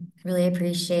 Really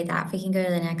appreciate that. If we can go to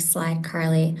the next slide,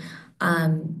 Carly.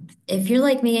 If you're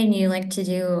like me and you like to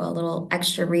do a little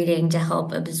extra reading to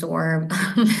help absorb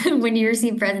when you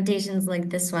receive presentations like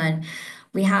this one,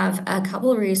 we have a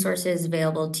couple of resources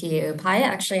available to you. PI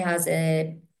actually has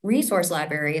a resource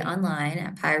library online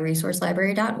at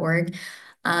piresourcelibrary.org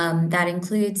that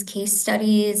includes case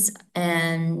studies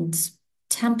and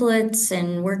templates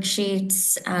and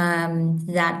worksheets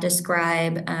that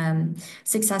describe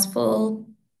successful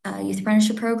youth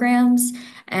apprenticeship programs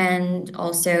and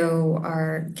also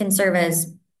can serve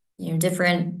as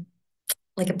different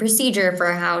like a procedure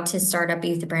for how to start up a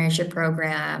youth apprenticeship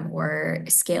program or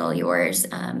scale yours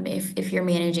if you're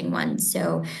managing one.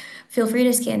 So feel free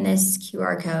to scan this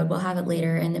QR code. We'll have it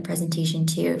later in the presentation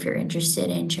too if you're interested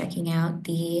in checking out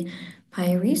the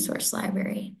PI Resource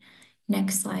Library.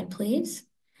 Next slide, please.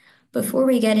 Before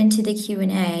we get into the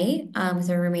Q&A, with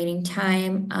our remaining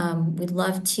time, we'd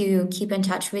love to keep in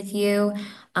touch with you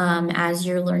as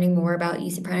you're learning more about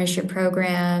youth apprenticeship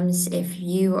programs. If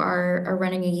you are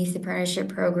running a youth apprenticeship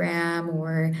program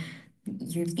or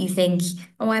you think,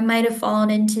 oh, I might have fallen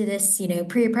into this,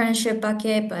 pre-apprenticeship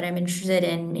bucket, but I'm interested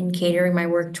in catering my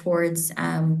work towards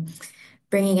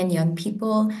bringing in young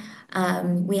people.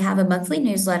 We have a monthly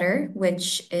newsletter,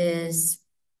 which is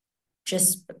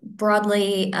just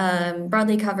broadly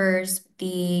covers the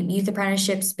youth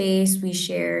apprenticeship space. We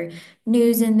share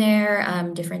news in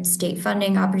there, different state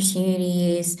funding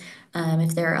opportunities.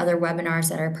 If there are other webinars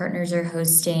that our partners are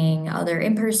hosting, other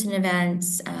in-person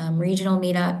events, regional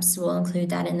meetups, we'll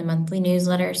include that in the monthly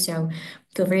newsletter. So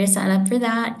feel free to sign up for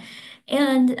that.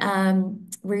 And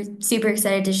we're super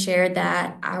excited to share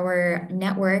that our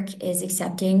network is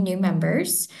accepting new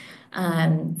members.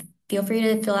 Feel free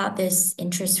to fill out this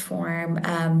interest form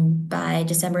by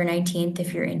December 19th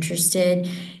if you're interested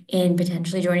in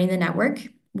potentially joining the network.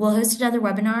 We'll host another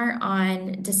webinar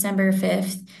on December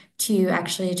 5th to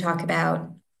actually talk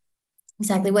about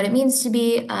exactly what it means to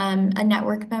be a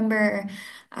network member.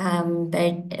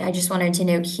 But I just wanted to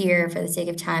note here, for the sake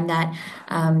of time, that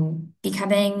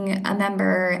becoming a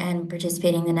member and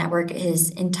participating in the network is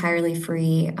entirely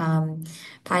free.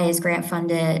 PI is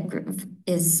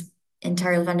is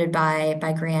entirely funded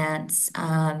by grants,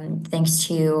 thanks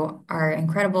to our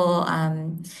incredible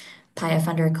PIA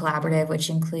Funder Collaborative, which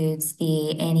includes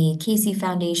the Annie Casey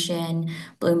Foundation,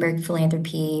 Bloomberg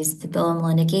Philanthropies, the Bill and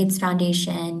Melinda Gates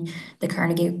Foundation, the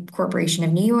Carnegie Corporation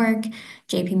of New York,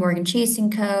 JP Morgan Chase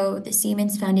 & Co., the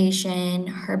Siemens Foundation,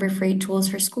 Harbor Freight Tools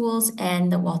for Schools,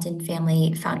 and the Walton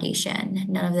Family Foundation.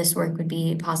 None of this work would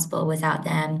be possible without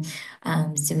them,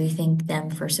 so we thank them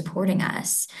for supporting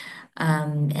us.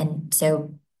 And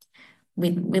so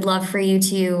we'd love for you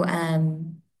to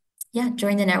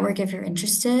join the network if you're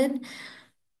interested.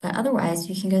 But otherwise,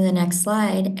 we can go to the next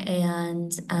slide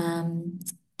and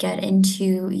get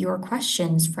into your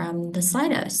questions from the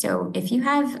Slido. So if you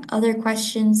have other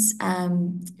questions,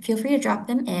 feel free to drop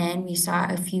them in. We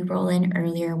saw a few roll in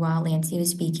earlier while Lancey was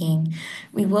speaking.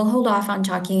 We will hold off on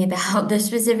talking about the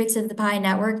specifics of the PI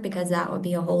network because that would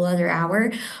be a whole other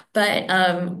hour. But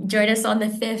join us on the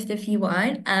 5th if you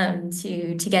want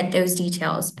to get those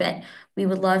details. But we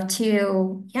would love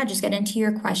to, just get into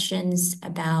your questions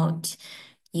about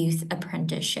youth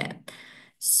apprenticeship.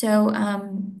 So,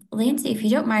 Lancey, if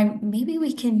you don't mind, maybe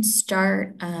we can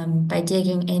start by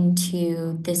digging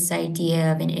into this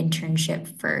idea of an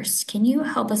internship first. Can you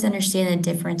help us understand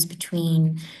the difference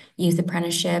between youth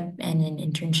apprenticeship and an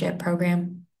internship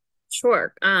program?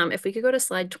 Sure. If we could go to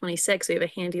slide 26, we have a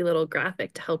handy little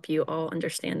graphic to help you all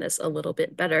understand this a little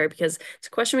bit better because it's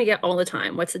a question we get all the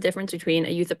time. What's the difference between a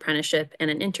youth apprenticeship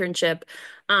and an internship?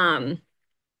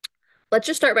 Let's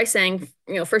just start by saying,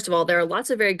 first of all, there are lots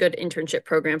of very good internship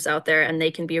programs out there, and they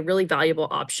can be a really valuable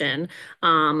option.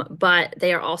 But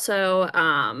they are also,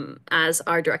 as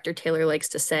our director Taylor likes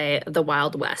to say, the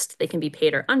Wild West. They can be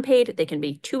paid or unpaid. They can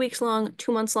be 2 weeks long,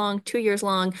 2 months long, 2 years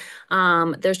long.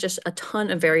 There's just a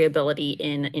ton of variability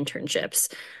in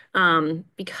internships.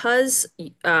 Because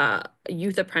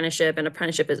youth apprenticeship and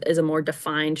apprenticeship is a more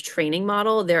defined training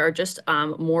model, there are just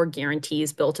more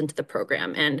guarantees built into the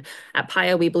program. And at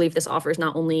Paya, we believe this offers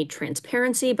not only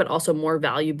transparency, but also more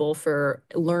valuable for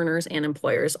learners and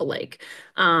employers alike.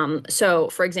 So,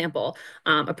 for example,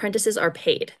 apprentices are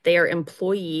paid. They are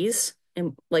employees,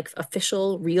 like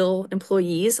official, real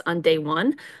employees on day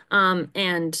one.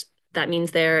 And that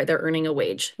means they're earning a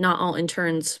wage. Not all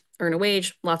interns earn a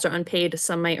wage. Lots are unpaid.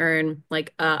 Some might earn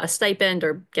like a stipend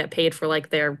or get paid for like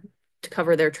their to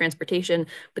cover their transportation,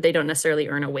 but they don't necessarily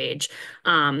earn a wage.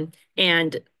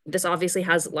 And this obviously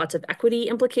has lots of equity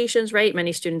implications, right?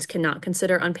 Many students cannot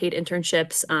consider unpaid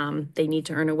internships. They need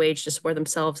to earn a wage to support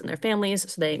themselves and their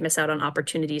families, so they miss out on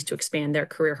opportunities to expand their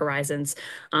career horizons,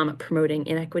 promoting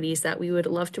inequities that we would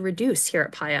love to reduce here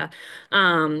at Paya.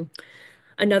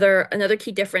 Another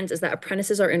key difference is that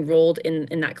apprentices are enrolled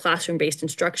in that classroom-based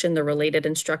instruction, the related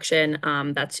instruction.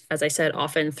 That's, as I said,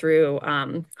 often through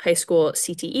high school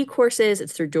CTE courses.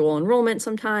 It's through dual enrollment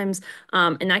sometimes,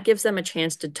 and that gives them a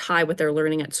chance to tie what they're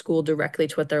learning at school directly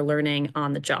to what they're learning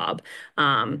on the job.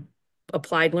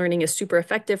 Applied learning is super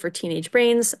effective for teenage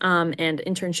brains, and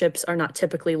internships are not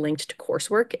typically linked to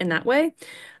coursework in that way.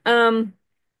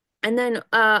 And then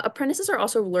apprentices are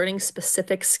also learning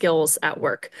specific skills at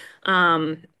work.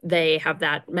 They have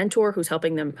that mentor who's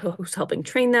helping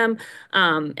train them.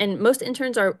 And most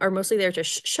interns are mostly there to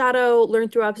shadow, learn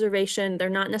through observation. They're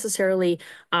not necessarily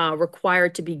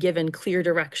required to be given clear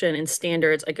direction and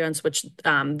standards against which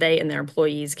they and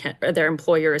their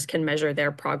employers can measure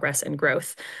their progress and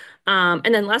growth.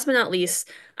 And then last but not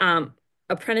least,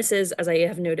 apprentices, as I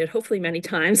have noted, hopefully many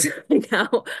times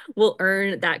now, will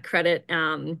earn that credit,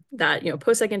 that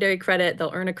post-secondary credit.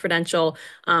 They'll earn a credential,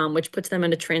 which puts them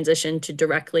in a transition to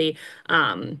directly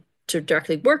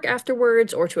work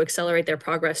afterwards or to accelerate their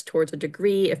progress towards a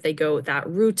degree if they go that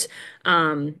route.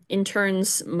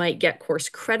 Interns might get course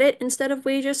credit instead of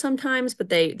wages sometimes, but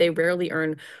they rarely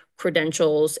earn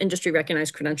credentials, industry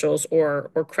recognized credentials or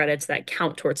credits that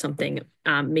count towards something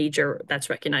major that's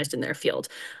recognized in their field.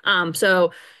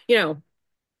 So, you know,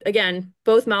 again,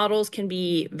 both models can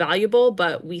be valuable,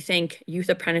 but we think youth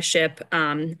apprenticeship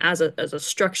as a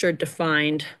structured,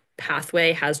 defined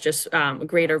pathway has just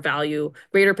greater value,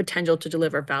 greater potential to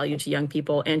deliver value to young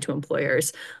people and to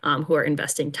employers who are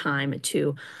investing time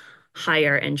to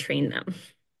hire and train them.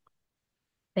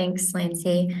 Thanks,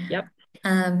 Lindsay. Yep.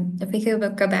 If we could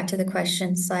go back to the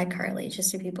question slide, Carly,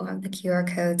 just so people have the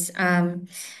QR codes.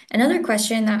 Another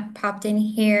question that popped in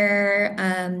here,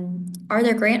 are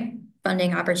there grant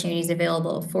funding opportunities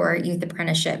available for youth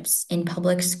apprenticeships in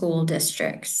public school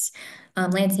districts?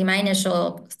 Lancey, my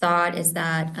initial thought is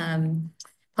that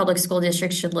public school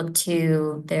districts should look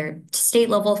to their state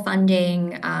level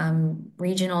funding,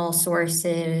 regional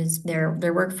sources,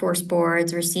 their workforce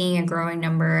boards. We're seeing a growing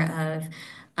number of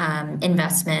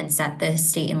investments at the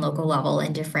state and local level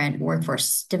in different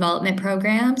workforce development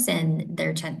programs, and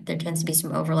there tends to be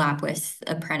some overlap with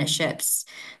apprenticeships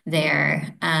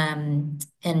there. And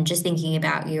just thinking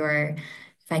about if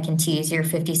I can tease your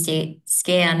 50 state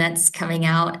scan that's coming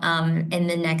out in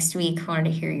the next week, I wanted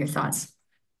to hear your thoughts.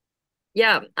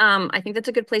 Yeah, I think that's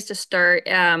a good place to start.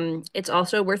 It's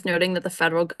also worth noting that the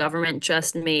federal government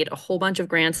just made a whole bunch of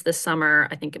grants this summer.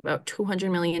 I think about $200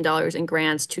 million in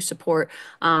grants to support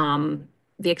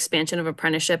the expansion of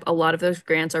apprenticeship. A lot of those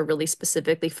grants are really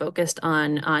specifically focused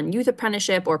on youth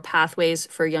apprenticeship or pathways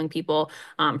for young people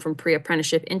from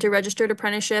pre-apprenticeship into registered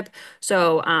apprenticeship.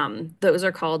 So those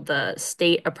are called the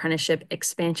State Apprenticeship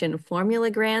Expansion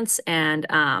Formula Grants, and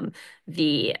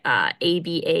the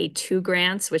ABA2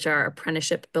 grants, which are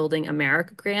Apprenticeship Building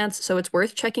America grants. So it's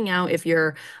worth checking out if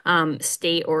your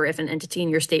state or if an entity in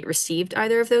your state received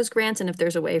either of those grants and if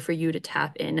there's a way for you to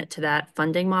tap into that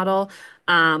funding model.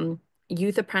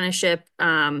 Youth apprenticeship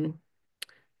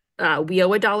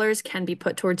WIOA dollars can be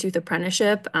put towards youth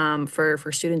apprenticeship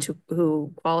for students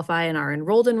who qualify and are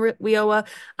enrolled in WIOA.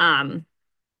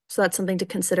 So that's something to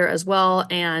consider as well.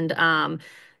 And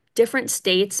different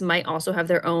states might also have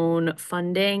their own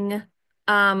funding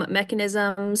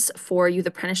mechanisms for youth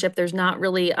apprenticeship. There's not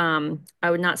really, I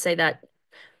would not say that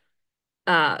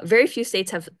very few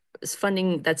states have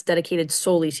funding that's dedicated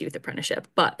solely to youth apprenticeship,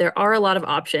 but there are a lot of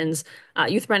options.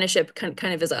 Youth apprenticeship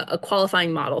kind of is a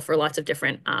qualifying model for lots of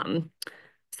different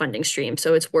funding stream.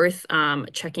 So it's worth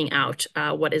checking out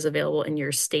what is available in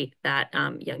your state that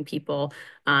young people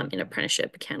in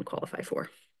apprenticeship can qualify for.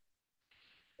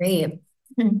 Great.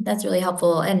 That's really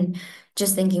helpful. And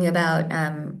just thinking about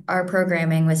our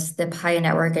programming with the Paya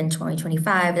Network in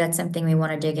 2025, that's something we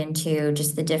want to dig into,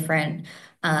 just the different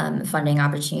funding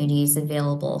opportunities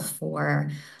available for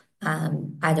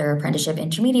either apprenticeship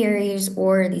intermediaries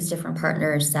or these different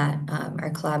partners that are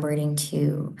collaborating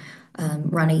to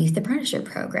run a youth apprenticeship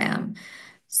program.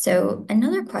 So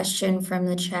another question from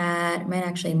the chat, might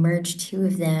actually merge two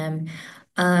of them.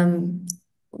 Um,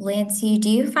 Lancey, do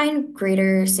you find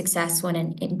greater success when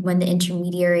when the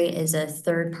intermediary is a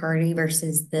third party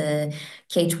versus the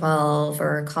K-12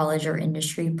 or college or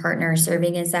industry partner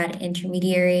serving as that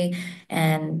intermediary?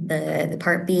 And the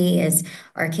part B is,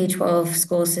 are K-12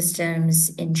 school systems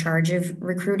in charge of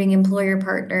recruiting employer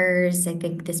partners? I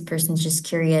think this person's just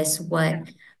curious what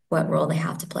role they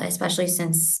have to play, especially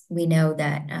since we know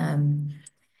that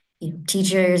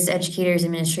teachers, educators,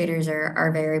 administrators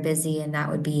are very busy, and that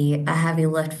would be a heavy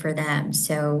lift for them.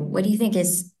 So, what do you think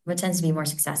is what tends to be more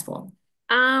successful?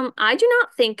 I do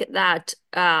not think that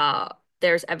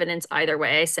there's evidence either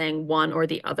way saying one or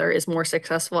the other is more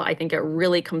successful. I think it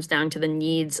really comes down to the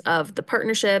needs of the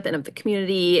partnership and of the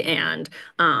community and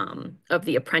of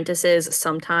the apprentices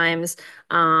sometimes.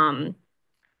 Um,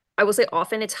 I will say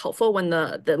often it's helpful when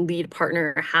the lead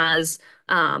partner has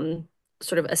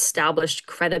sort of established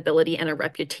credibility and a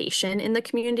reputation in the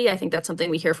community. I think that's something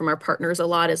we hear from our partners a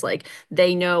lot is like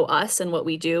they know us and what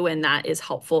we do, and that is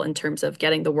helpful in terms of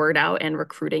getting the word out and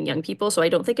recruiting young people. So I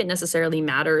don't think it necessarily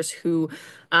matters who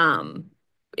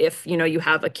if you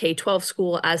have a K-12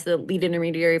 school as the lead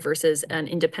intermediary versus an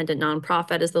independent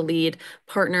nonprofit as the lead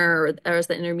partner or as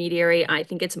the intermediary. I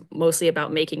think it's mostly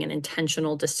about making an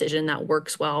intentional decision that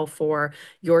works well for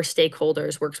your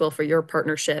stakeholders, works well for your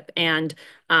partnership, and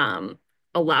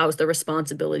allows the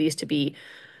responsibilities to be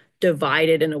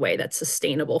divided in a way that's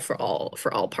sustainable for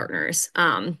all partners.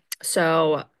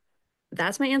 So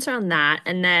that's my answer on that.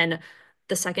 And then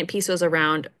the second piece was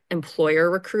around employer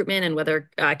recruitment and whether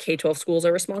K-12 schools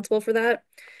are responsible for that.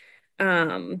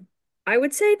 Um, I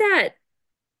would say that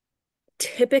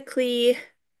typically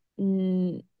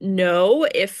no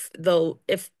if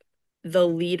the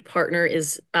lead partner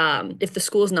is if the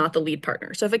school is not the lead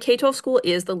partner. So if a K-12 school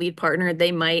is the lead partner,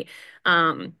 they might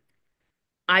um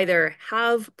either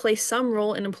have play some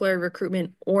role in employer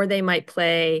recruitment or they might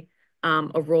play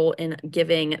a role in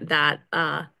giving that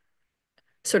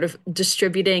sort of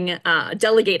distributing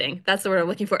delegating, that's the word I'm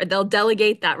looking for. They'll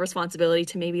delegate that responsibility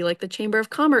to maybe like the Chamber of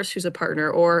Commerce who's a partner,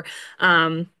 or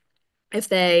if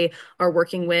they are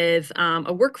working with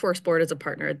a workforce board as a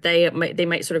partner, they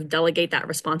might sort of delegate that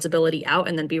responsibility out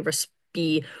and then be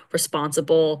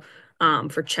responsible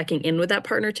for checking in with that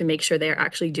partner to make sure they are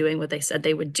actually doing what they said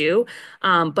they would do.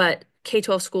 But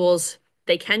K-12 schools,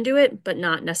 they can do it, but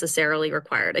not necessarily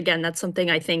required. Again, that's something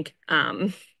I think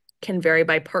can vary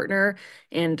by partner,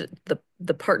 and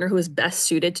the partner who is best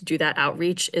suited to do that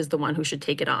outreach is the one who should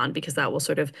take it on because that will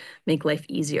sort of make life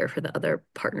easier for the other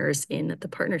partners in the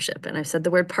partnership. And I've said the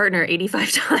word partner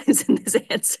 85 times in this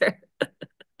answer.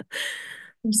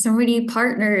 There's so many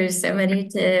partners, so many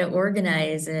to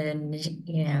organize and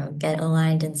get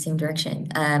aligned in the same direction.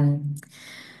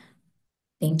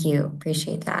 Thank you,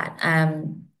 appreciate that.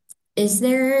 Is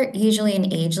there usually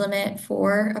an age limit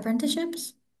for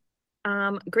apprenticeships?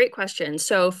 Great question.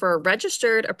 So for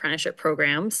registered apprenticeship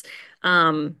programs,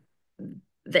 um,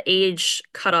 the age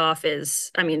cutoff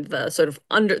is, I mean, the sort of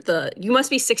you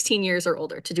must be 16 years or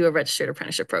older to do a registered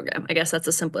apprenticeship program. I guess that's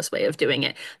the simplest way of doing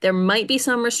it. There might be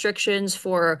some restrictions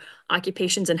for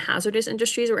occupations in hazardous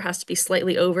industries where it has to be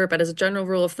slightly over, but as a general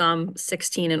rule of thumb,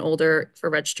 16 and older for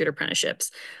registered apprenticeships.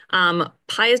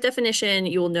 PIA's definition,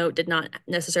 you will note, did not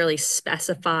necessarily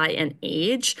specify an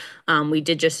age. We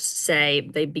did just say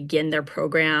they begin their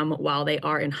program while they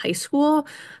are in high school.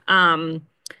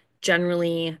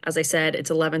 Generally, as I said,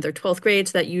 it's 11th or 12th grade.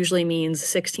 So that usually means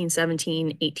 16,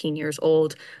 17, 18 years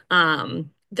old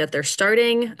that they're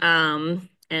starting.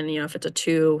 And, if it's a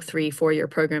 2, 3, 4 year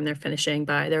program, they're finishing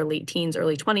by their late teens,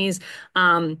 early 20s.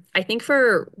 I think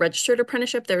for registered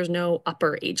apprenticeship, there's no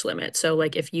upper age limit. So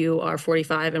like if you are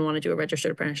 45 and want to do a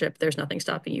registered apprenticeship, there's nothing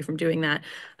stopping you from doing that.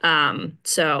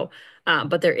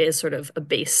 But there is sort of a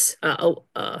base,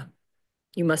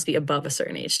 you must be above a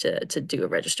certain age to do a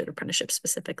registered apprenticeship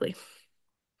specifically.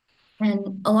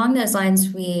 And along those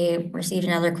lines, we received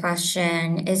another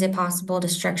question. Is it possible to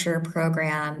structure a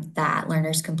program that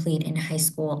learners complete in high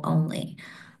school only?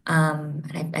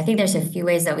 And I think there's a few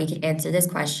ways that we could answer this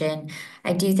question.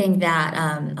 I do think that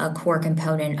a core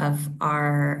component of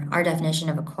our definition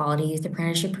of a quality youth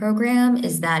apprenticeship program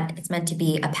is that it's meant to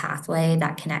be a pathway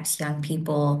that connects young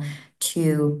people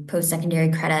to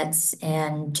post-secondary credits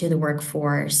and to the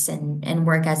workforce and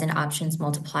work as an options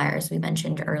multiplier, as we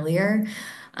mentioned earlier.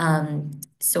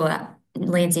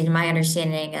 Lansing, in my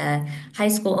understanding, a high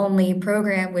school only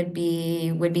program would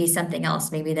be something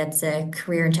else. Maybe that's a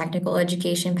career and technical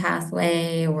education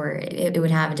pathway, or it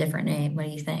would have a different name. What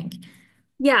do you think?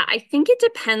 Yeah, I think it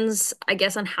depends, I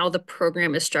guess, on how the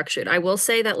program is structured. I will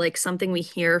say that like something we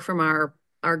hear from our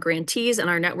grantees and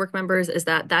our network members is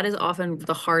that that is often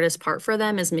the hardest part for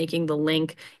them is making the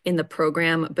link in the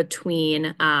program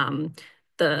between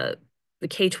the the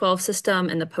K-12 system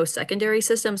and the post-secondary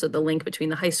system, so the link between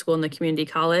the high school and the community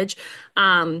college.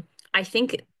 I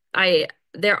think I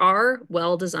there are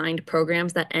well-designed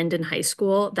programs that end in high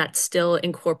school that still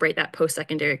incorporate that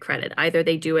post-secondary credit. Either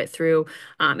they do it through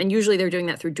and usually they're doing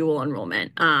that through dual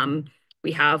enrollment.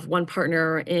 We have one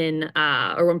partner in,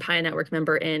 or one Paya Network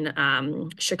member in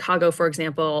Chicago, for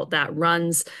example, that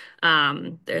runs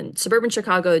in suburban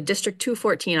Chicago, District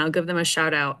 214. I'll give them a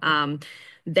shout out.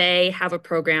 They have a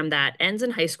program that ends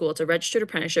in high school. It's a registered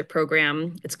apprenticeship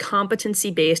program. It's competency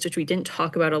based, which we didn't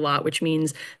talk about a lot, which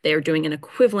means they are doing an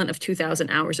equivalent of 2,000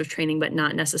 hours of training, but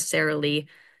not necessarily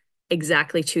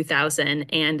exactly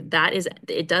 2,000. And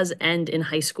it does end in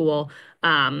high school.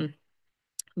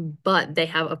 But they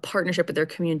have a partnership with their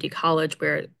community college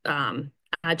where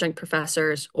adjunct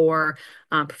professors or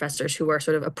professors who are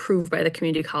sort of approved by the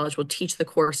community college will teach the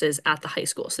courses at the high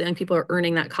school. So young people are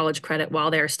earning that college credit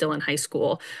while they are still in high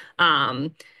school.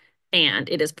 And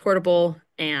it is portable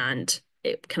and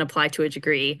it can apply to a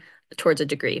degree, towards a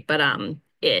degree, but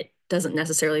it doesn't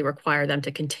necessarily require them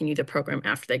to continue the program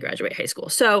after they graduate high school.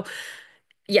 So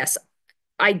yes,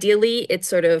 ideally, it's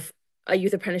sort of a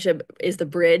youth apprenticeship is the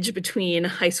bridge between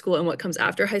high school and what comes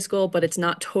after high school, but it's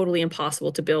not totally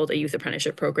impossible to build a youth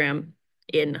apprenticeship program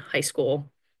in high school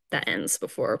that ends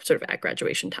before sort of at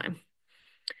graduation time.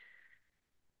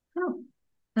 Oh,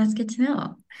 that's good to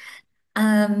know.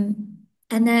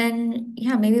 And then,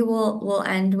 yeah, maybe we'll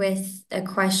end with a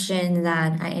question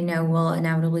that I know will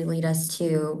inevitably lead us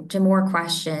to more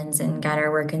questions and guide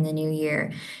our work in the new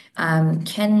year.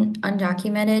 Can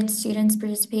undocumented students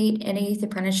participate in a youth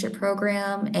apprenticeship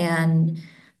program? And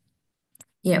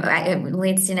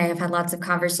Lacey and I have had lots of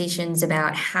conversations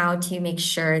about how to make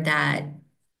sure that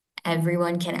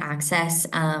everyone can access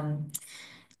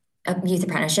a youth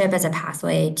apprenticeship as a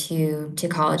pathway to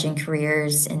college and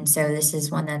careers. And so this is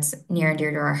one that's near and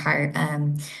dear to our heart.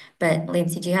 But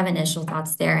Lacey, do you have initial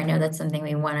thoughts there? I know that's something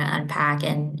we want to unpack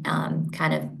and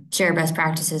kind of share best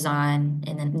practices on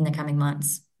in the coming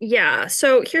months. Yeah,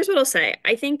 so here's what I'll say.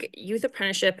 I think youth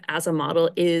apprenticeship as a model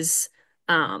is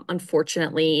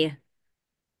unfortunately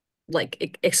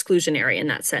like exclusionary in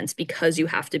that sense because you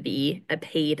have to be a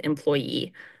paid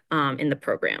employee in the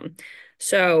program.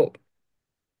 So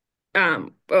oh,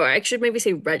 I should maybe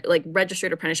say like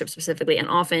registered apprenticeship specifically, and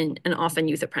often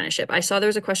youth apprenticeship. I saw there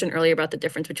was a question earlier about the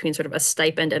difference between sort of a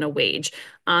stipend and a wage,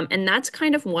 and that's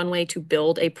kind of one way to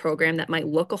build a program that might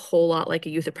look a whole lot like a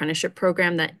youth apprenticeship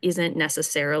program that isn't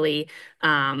necessarily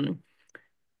where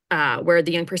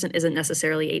the young person isn't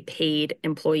necessarily a paid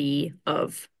employee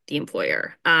of the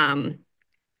employer.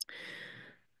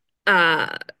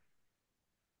 Uh,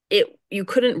 you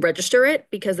couldn't register it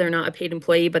because they're not a paid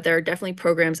employee, but there are definitely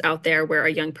programs out there where a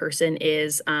young person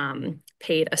is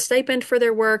paid a stipend for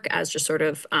their work as just sort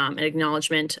of an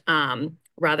acknowledgement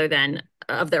rather than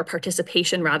of their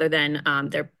participation rather than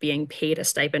they're being paid a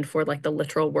stipend for like the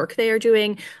literal work they are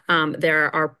doing.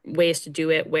 There are ways to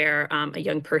do it where a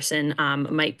young person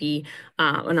might be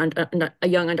a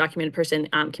young undocumented person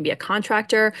can be a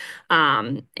contractor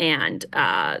and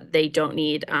they don't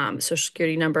need social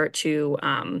security number to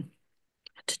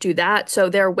do that. So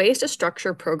there are ways to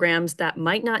structure programs that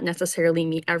might not necessarily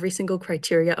meet every single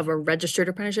criteria of a registered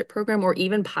apprenticeship program or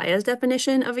even PAYA's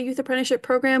definition of a youth apprenticeship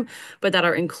program, but that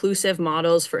are inclusive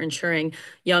models for ensuring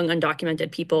young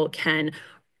undocumented people can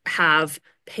have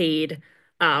paid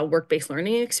work-based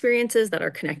learning experiences that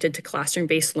are connected to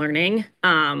classroom-based learning.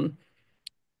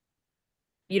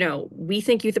 We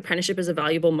think youth apprenticeship is a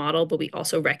valuable model, but we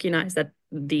also recognize that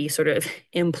the sort of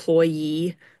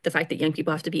the fact that young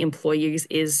people have to be employees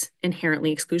is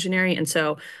inherently exclusionary. And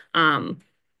so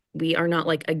we are not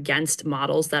like against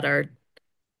models that are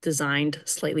designed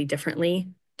slightly differently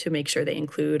to make sure they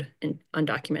include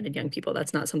undocumented young people.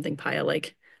 That's not something Paya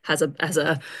like has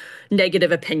a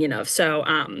negative opinion of. So,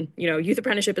 youth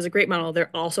apprenticeship is a great model. There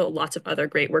are also lots of other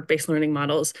great work-based learning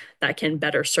models that can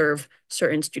better serve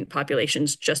certain student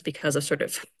populations just because of sort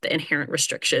of the inherent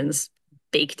restrictions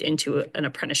baked into an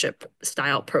apprenticeship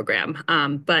style program.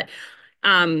 But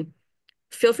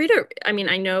feel free to, I mean,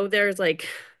 I know there's like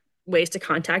ways to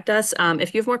contact us.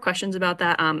 If you have more questions about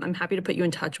that, I'm happy to put you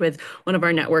in touch with one of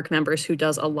our network members who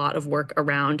does a lot of work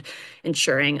around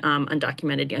ensuring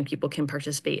undocumented young people can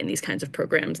participate in these kinds of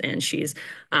programs. And she's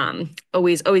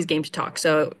always game to talk.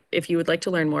 So if you would like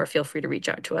to learn more, feel free to reach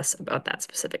out to us about that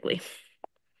specifically.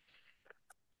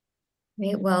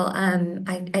 Great. Well,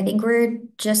 I think we're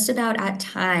just about at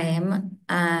time,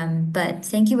 but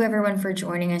thank you everyone for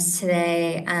joining us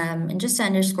today. And just to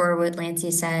underscore what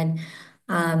Lancey said,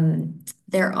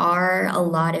 there are a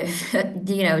lot of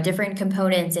different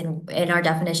components in our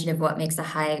definition of what makes a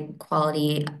high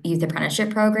quality youth apprenticeship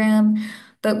program,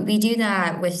 but we do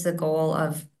that with the goal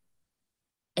of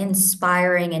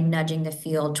inspiring and nudging the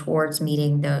field towards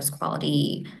meeting those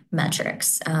quality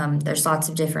metrics. There's lots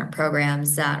of different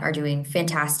programs that are doing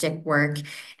fantastic work,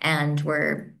 and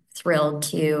we're thrilled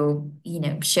to,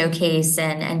 showcase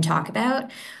and talk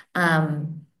about.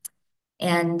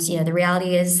 And the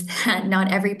reality is that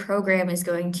not every program is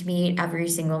going to meet every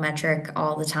single metric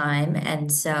all the time.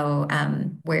 And so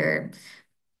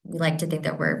we like to think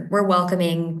that we're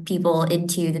welcoming people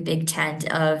into the big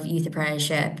tent of youth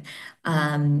apprenticeship,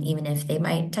 even if they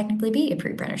might technically be a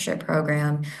pre-apprenticeship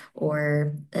program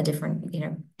or a different,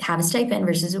 have a stipend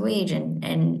versus a wage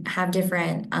and have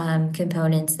different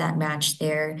components that match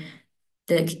the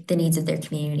needs of their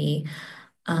community.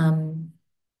 Um,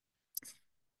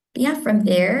 yeah, from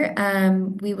there,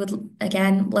 we would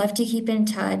again love to keep in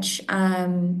touch.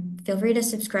 Feel free to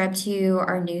subscribe to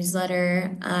our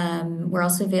newsletter. We're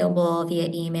also available via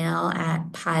email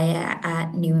at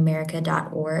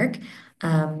paya@newamerica.org.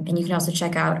 And you can also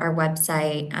check out our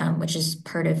website, which is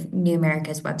part of New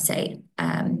America's website.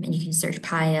 And you can search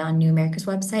Paya on New America's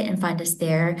website and find us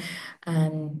there.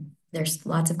 There's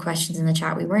lots of questions in the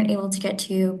chat we weren't able to get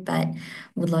to, but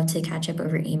would love to catch up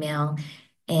over email.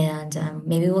 And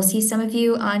maybe we'll see some of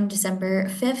you on December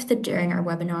 5th during our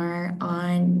webinar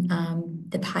on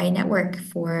the Pi Network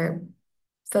for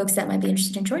folks that might be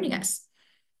interested in joining us.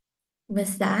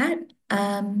 With that,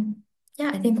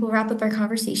 yeah, I think we'll wrap up our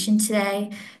conversation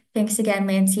today. Thanks again,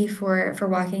 Lancey, for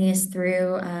walking us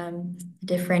through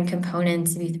different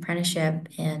components of youth apprenticeship,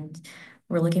 and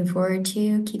we're looking forward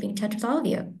to keeping in touch with all of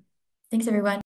you. Thanks, everyone.